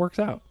see how it works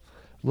out.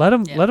 Let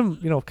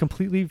him,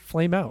 completely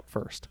flame out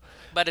first.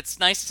 But it's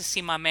nice to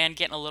see my man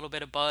getting a little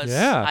bit of buzz.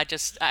 Yeah,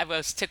 I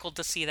was tickled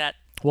to see that.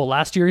 Well,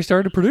 last year he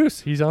started to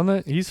produce. He's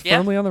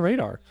firmly on the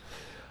radar.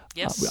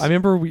 Yes. I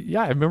remember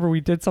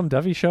we did some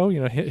Devi show.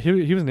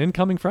 He was an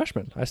incoming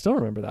freshman. I still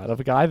remember that,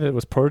 of a guy that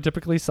was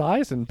prototypically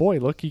sized, and boy,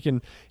 look,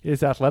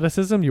 his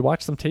athleticism. You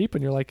watch some tape,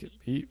 and you're like,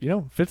 he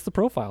fits the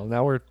profile.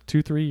 Now we're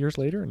 2-3 years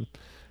later, and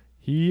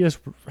he is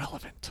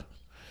relevant.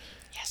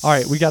 Yes. All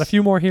right, we got a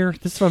few more here.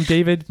 This is from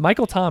David.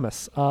 Michael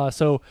Thomas.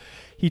 So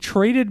he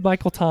traded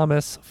Michael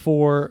Thomas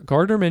for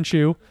Gardner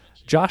Minshew,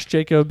 Josh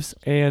Jacobs,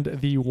 and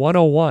the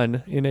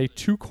 101 in a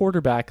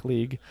 2-quarterback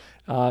league.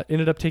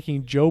 Ended up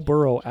taking Joe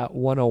Burrow at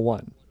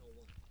 101.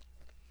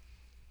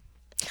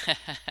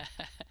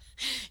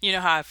 You know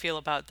how I feel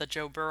about the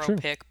Joe Burrow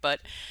pick, but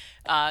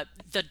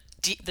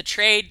the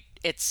trade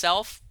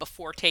itself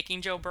before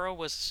taking Joe Burrow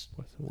was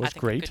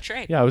great. A good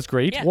trade. Yeah, it was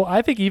great. Yeah. Well,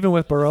 I think even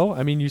with Burrow,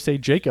 I mean, you say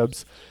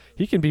Jacobs,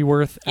 he can be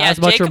worth as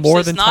much Jacobs or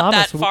more than not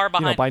Thomas that far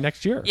behind. By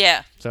next year.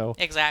 Yeah, so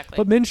exactly.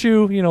 But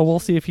Minshew, we'll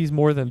see if he's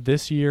more than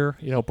this year.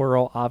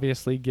 Burrow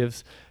obviously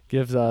gives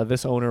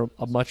this owner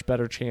a much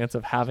better chance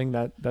of having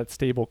that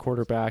stable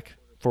quarterback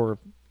for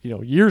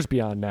years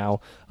beyond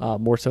now,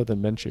 more so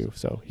than Minshew.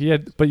 So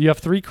but you have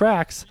 3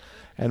 cracks,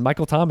 and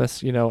Michael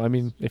Thomas,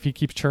 if he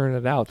keeps churning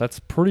it out, that's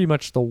pretty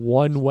much the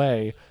one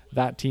way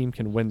that team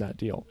can win that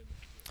deal.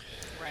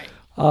 Right.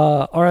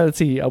 All right, let's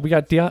see. We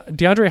got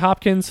DeAndre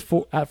Hopkins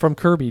from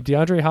Kirby.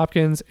 DeAndre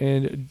Hopkins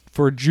and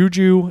for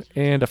Juju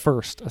and a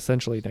first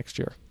essentially next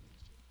year.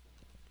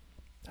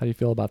 How do you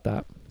feel about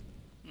that?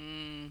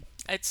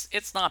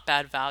 It's not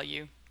bad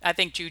value. I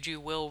think Juju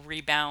will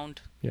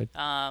rebound.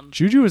 Yeah.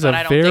 Juju is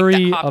a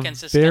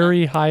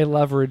very high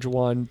leverage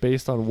one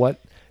based on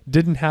what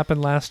didn't happen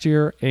last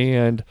year,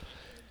 and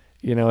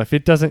if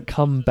it doesn't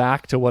come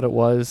back to what it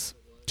was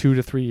 2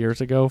 to 3 years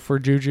ago for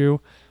Juju,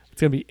 it's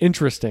going to be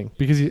interesting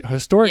because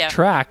historic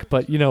track,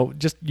 but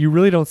just you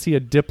really don't see a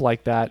dip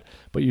like that.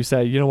 But you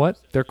say,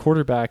 their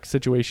quarterback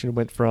situation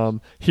went from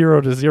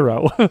hero to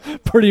zero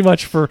pretty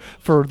much for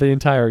the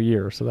entire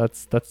year. So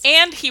that's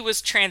and he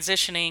was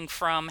transitioning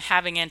from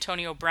having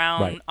Antonio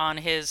Brown on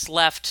his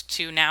left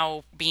to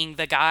now being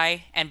the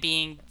guy and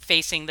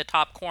facing the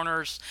top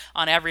corners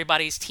on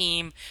everybody's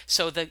team.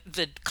 So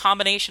the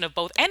combination of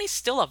both, and he's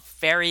still a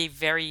very,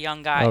 very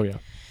young guy. Oh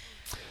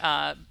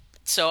yeah.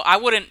 So I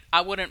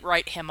wouldn't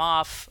write him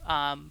off,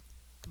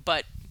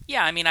 but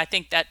yeah, I mean, I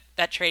think that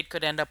trade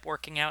could end up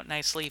working out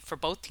nicely for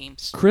both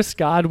teams. Chris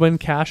Godwin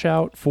cash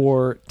out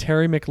for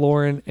Terry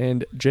McLaurin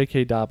and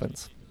J.K.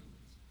 Dobbins.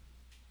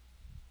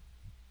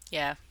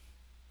 Yeah,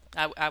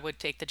 I would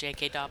take the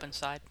J.K. Dobbins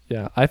side.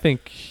 Yeah, I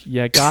think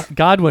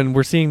Godwin.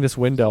 We're seeing this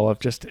window of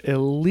just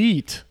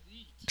elite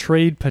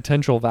trade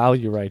potential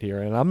value right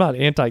here, and I'm not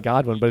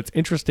anti-Godwin, but it's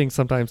interesting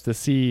sometimes to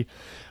see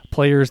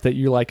players that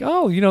you like,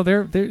 oh,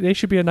 they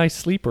should be a nice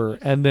sleeper,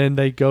 and then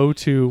they go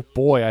to,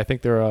 boy, I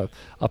think they're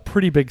a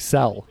pretty big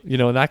sell,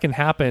 and that can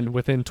happen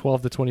within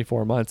 12 to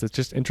 24 months. It's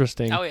just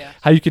interesting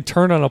how you can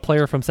turn on a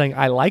player from saying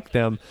I like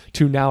them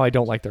to now I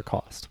don't like their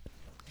cost.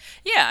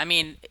 Yeah, I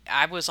mean,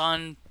 I was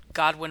on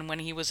Godwin when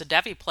he was a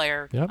Devy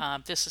player.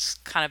 Yep. This is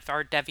kind of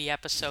our Devy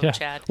episode,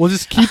 Chad. We'll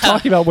just keep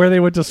talking about where they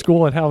went to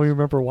school and how we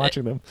remember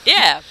watching them.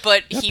 Yeah,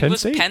 but he Penn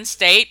was State. Penn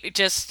State,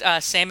 just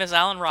same as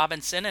Allen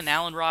Robinson, and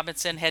Allen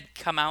Robinson had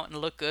come out and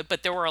looked good,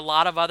 but there were a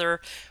lot of other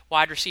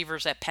wide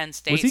receivers at Penn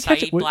State.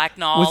 Saeed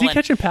Blacknall. Was he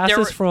catching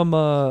passes from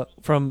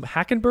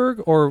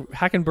Hackenberg or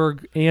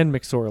Hackenberg and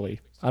McSorley?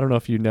 I don't know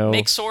if you know.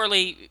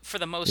 McSorley, for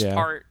the most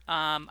part.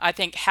 I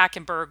think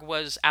Hackenberg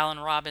was Allen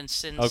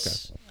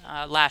Robinson's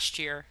last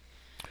year.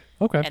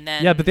 Okay. And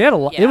then, but they had a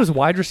lot. It was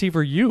wide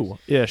receiver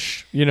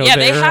ish. They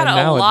had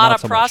a lot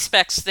of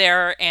prospects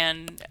there,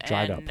 and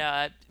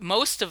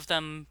most of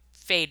them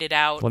faded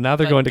out. Well, now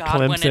they're going to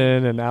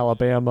Clemson and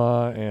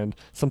Alabama and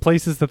some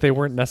places that they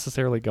weren't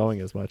necessarily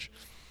going as much.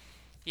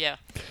 Yeah.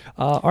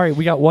 All right,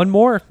 we got one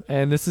more,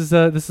 and this is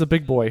a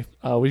big boy.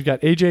 We've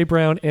got A.J.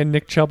 Brown and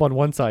Nick Chubb on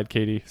one side,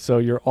 Katie. So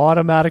you're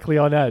automatically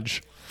on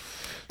edge.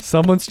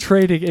 Someone's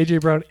trading A.J.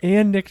 Brown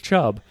and Nick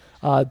Chubb.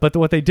 But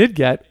what they did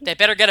get... They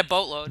better get a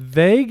boatload.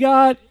 They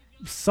got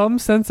some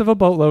sense of a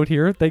boatload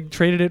here. They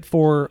traded it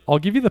for... I'll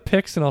give you the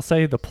picks and I'll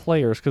say the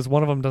players because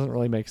one of them doesn't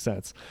really make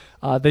sense.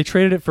 They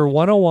traded it for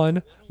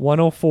 101,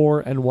 104,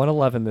 and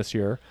 111 this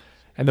year.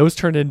 And those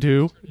turned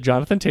into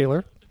Jonathan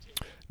Taylor,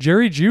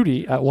 Jerry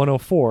Jeudy at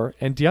 104,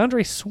 and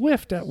DeAndre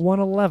Swift at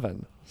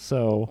 111.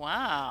 So,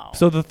 wow.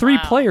 So the three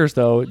players,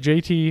 though,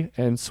 JT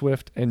and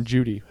Swift and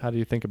Jeudy. How do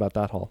you think about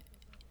that haul?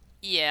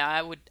 Yeah,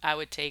 I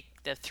would take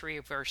the three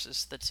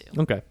versus the two.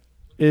 Okay,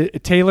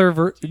 Taylor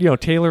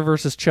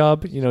versus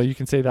Chubb. You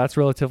can say that's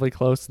relatively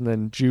close, and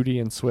then Jeudy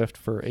and Swift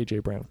for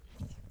AJ Brown.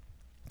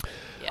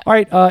 Yeah. All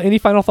right. Any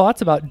final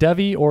thoughts about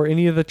Devy or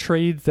any of the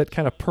trades that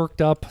kind of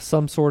perked up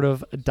some sort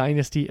of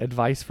dynasty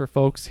advice for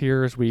folks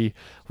here as we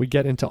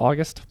get into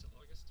August?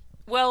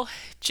 Well,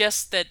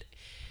 just that.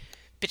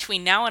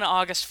 Between now and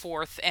August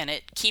 4th, and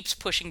it keeps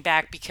pushing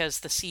back because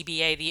the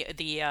CBA,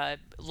 the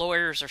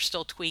lawyers are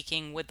still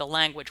tweaking with the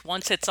language.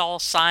 Once it's all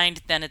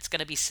signed, then it's going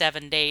to be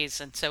 7 days.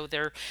 And so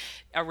they're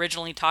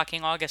originally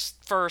talking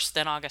August 1st,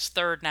 then August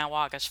 3rd, now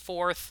August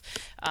 4th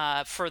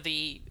for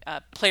the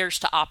players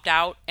to opt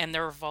out. And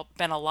there have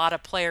been a lot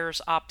of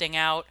players opting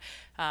out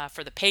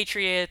for the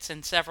Patriots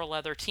and several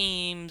other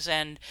teams.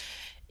 And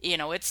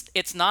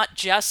it's not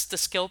just the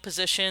skill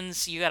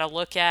positions. You got to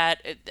look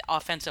at the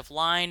offensive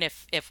line.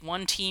 If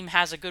one team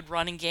has a good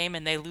running game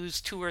and they lose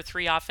 2 or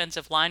 3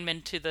 offensive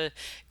linemen to the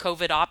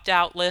COVID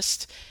opt-out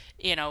list,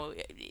 they're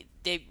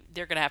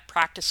going to have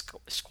practice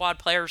squad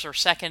players or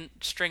second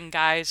string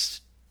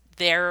guys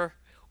there.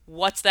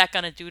 What's that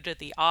going to do to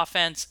the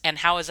offense, and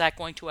how is that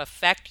going to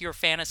affect your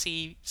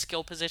fantasy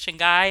skill position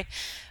guy?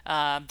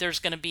 There's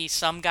going to be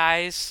some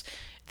guys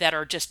that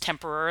are just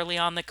temporarily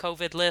on the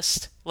COVID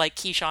list, like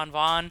Keyshawn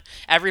Vaughn.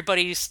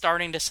 Everybody's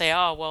starting to say,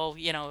 oh,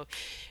 well,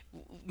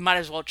 might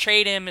as well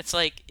trade him. It's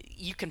like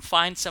you can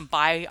find some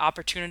buy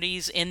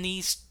opportunities in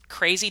these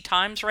crazy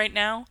times right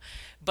now,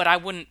 but I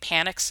wouldn't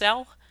panic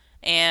sell,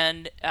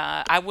 and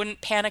I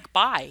wouldn't panic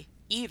buy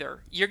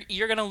either.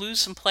 You're going to lose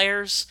some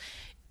players.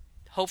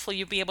 Hopefully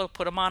you'll be able to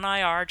put them on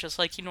IR just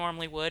like you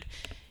normally would.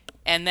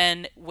 And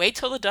then wait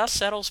till the dust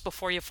settles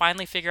before you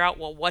finally figure out,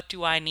 well, what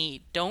do I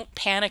need? Don't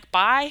panic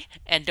buy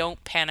and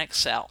don't panic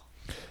sell.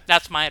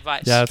 That's my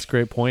advice. Yeah, that's a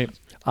great point.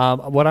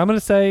 What I'm going to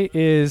say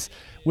is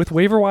with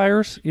waiver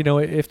wires,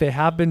 if they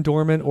have been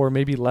dormant or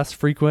maybe less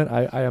frequent,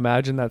 I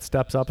imagine that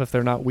steps up. If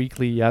they're not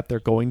weekly yet,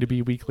 they're going to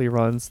be weekly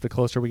runs the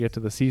closer we get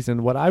to the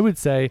season. What I would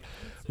say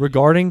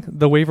regarding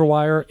the waiver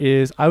wire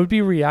is I would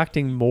be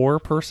reacting more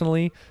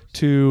personally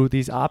to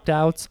these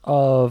opt-outs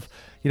of,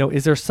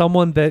 is there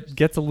someone that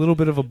gets a little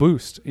bit of a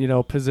boost,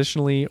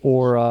 positionally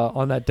or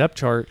on that depth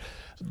chart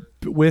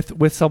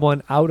with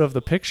someone out of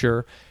the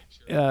picture?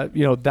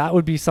 That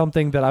would be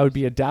something that I would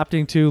be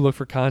adapting to. Look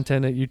for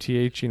content at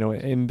UTH,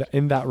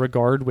 in that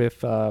regard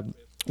with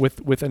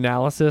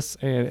analysis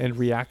and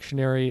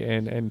reactionary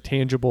and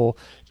tangible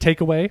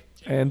takeaway.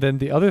 And then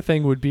the other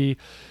thing would be,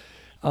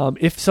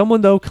 if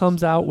someone though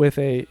comes out with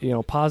a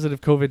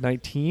positive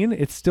COVID-19,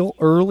 it's still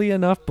early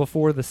enough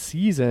before the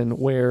season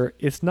where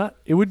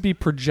it would be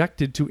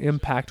projected to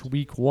impact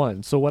week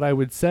 1. So what I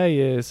would say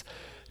is,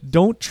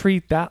 don't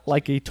treat that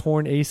like a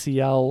torn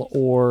ACL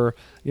or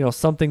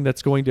something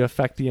that's going to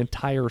affect the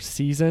entire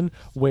season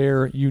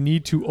where you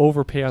need to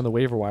overpay on the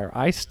waiver wire.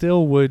 I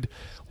still would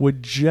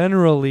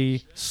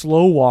generally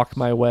slow walk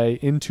my way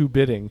into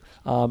bidding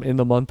in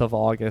the month of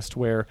August,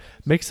 where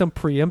make some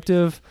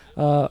preemptive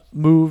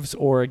moves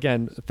or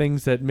again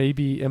things that may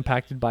be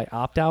impacted by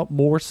opt-out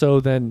more so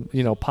than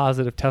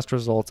positive test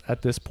results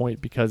at this point,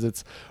 because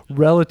it's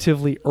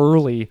relatively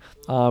early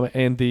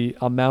and the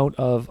amount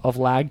of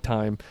lag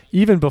time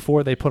even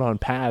before they put on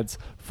pads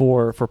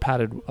for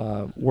padded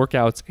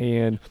workouts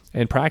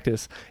and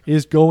practice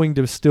is going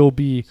to still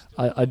be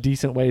a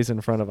decent ways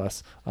in front of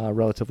us,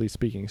 relatively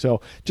speaking. So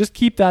just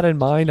keep that in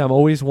mind. I'm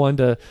always one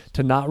to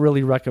not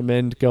really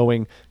recommend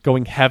going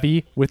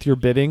heavy with your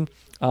bidding.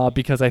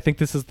 Because I think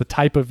this is the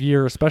type of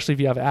year, especially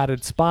if you have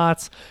added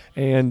spots,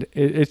 and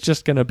it's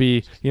just going to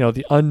be,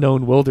 the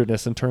unknown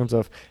wilderness in terms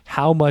of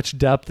how much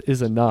depth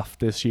is enough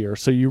this year.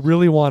 So you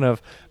really want to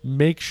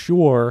make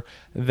sure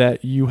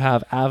that you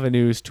have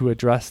avenues to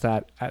address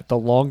that at the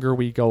longer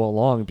we go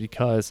along,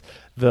 because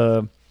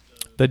the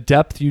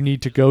depth you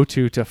need to go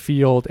to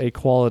field a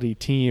quality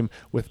team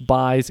with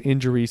buys,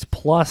 injuries,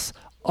 plus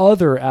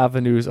other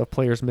avenues of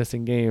players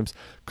missing games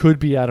could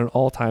be at an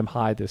all-time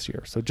high this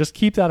year. So just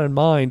keep that in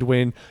mind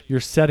when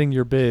you're setting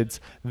your bids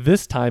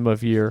this time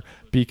of year,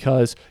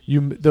 because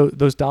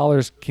those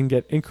dollars can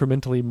get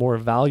incrementally more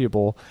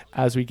valuable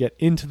as we get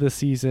into the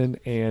season,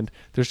 and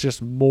there's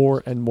just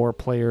more and more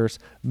players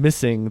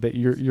missing that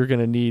you're going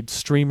to need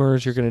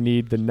streamers. You're going to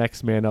need the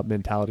next man up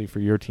mentality for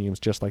your teams,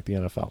 just like the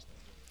NFL.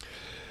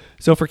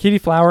 So for Katie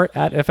Flower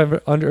at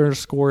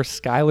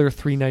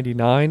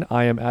 @FM_Skyler399,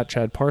 I am at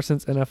Chad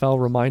Parsons NFL.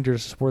 Reminder to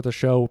support the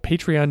show,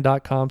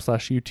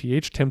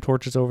 patreon.com/UTH. Tim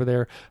Torch is over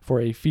there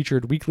for a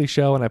featured weekly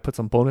show, and I put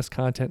some bonus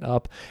content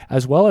up,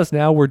 as well as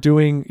now we're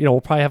doing, we'll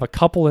probably have a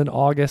couple in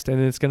August,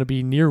 and it's going to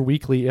be near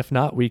weekly, if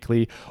not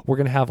weekly. We're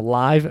going to have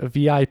live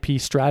VIP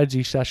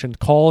strategy session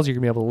calls. You're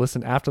going to be able to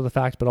listen after the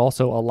fact, but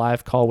also a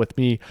live call with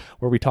me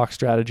where we talk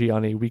strategy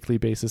on a weekly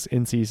basis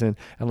in season.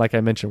 And like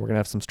I mentioned, we're going to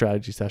have some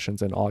strategy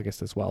sessions in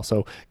August as well.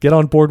 So get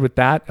on board with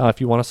that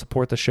if you want to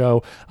support the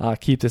show.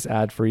 Keep this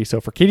ad-free. So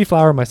for Katie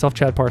Flower, myself,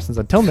 Chad Parsons,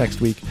 until next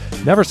week,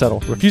 never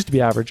settle, refuse to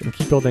be average, and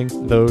keep building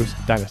those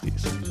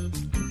dynasties.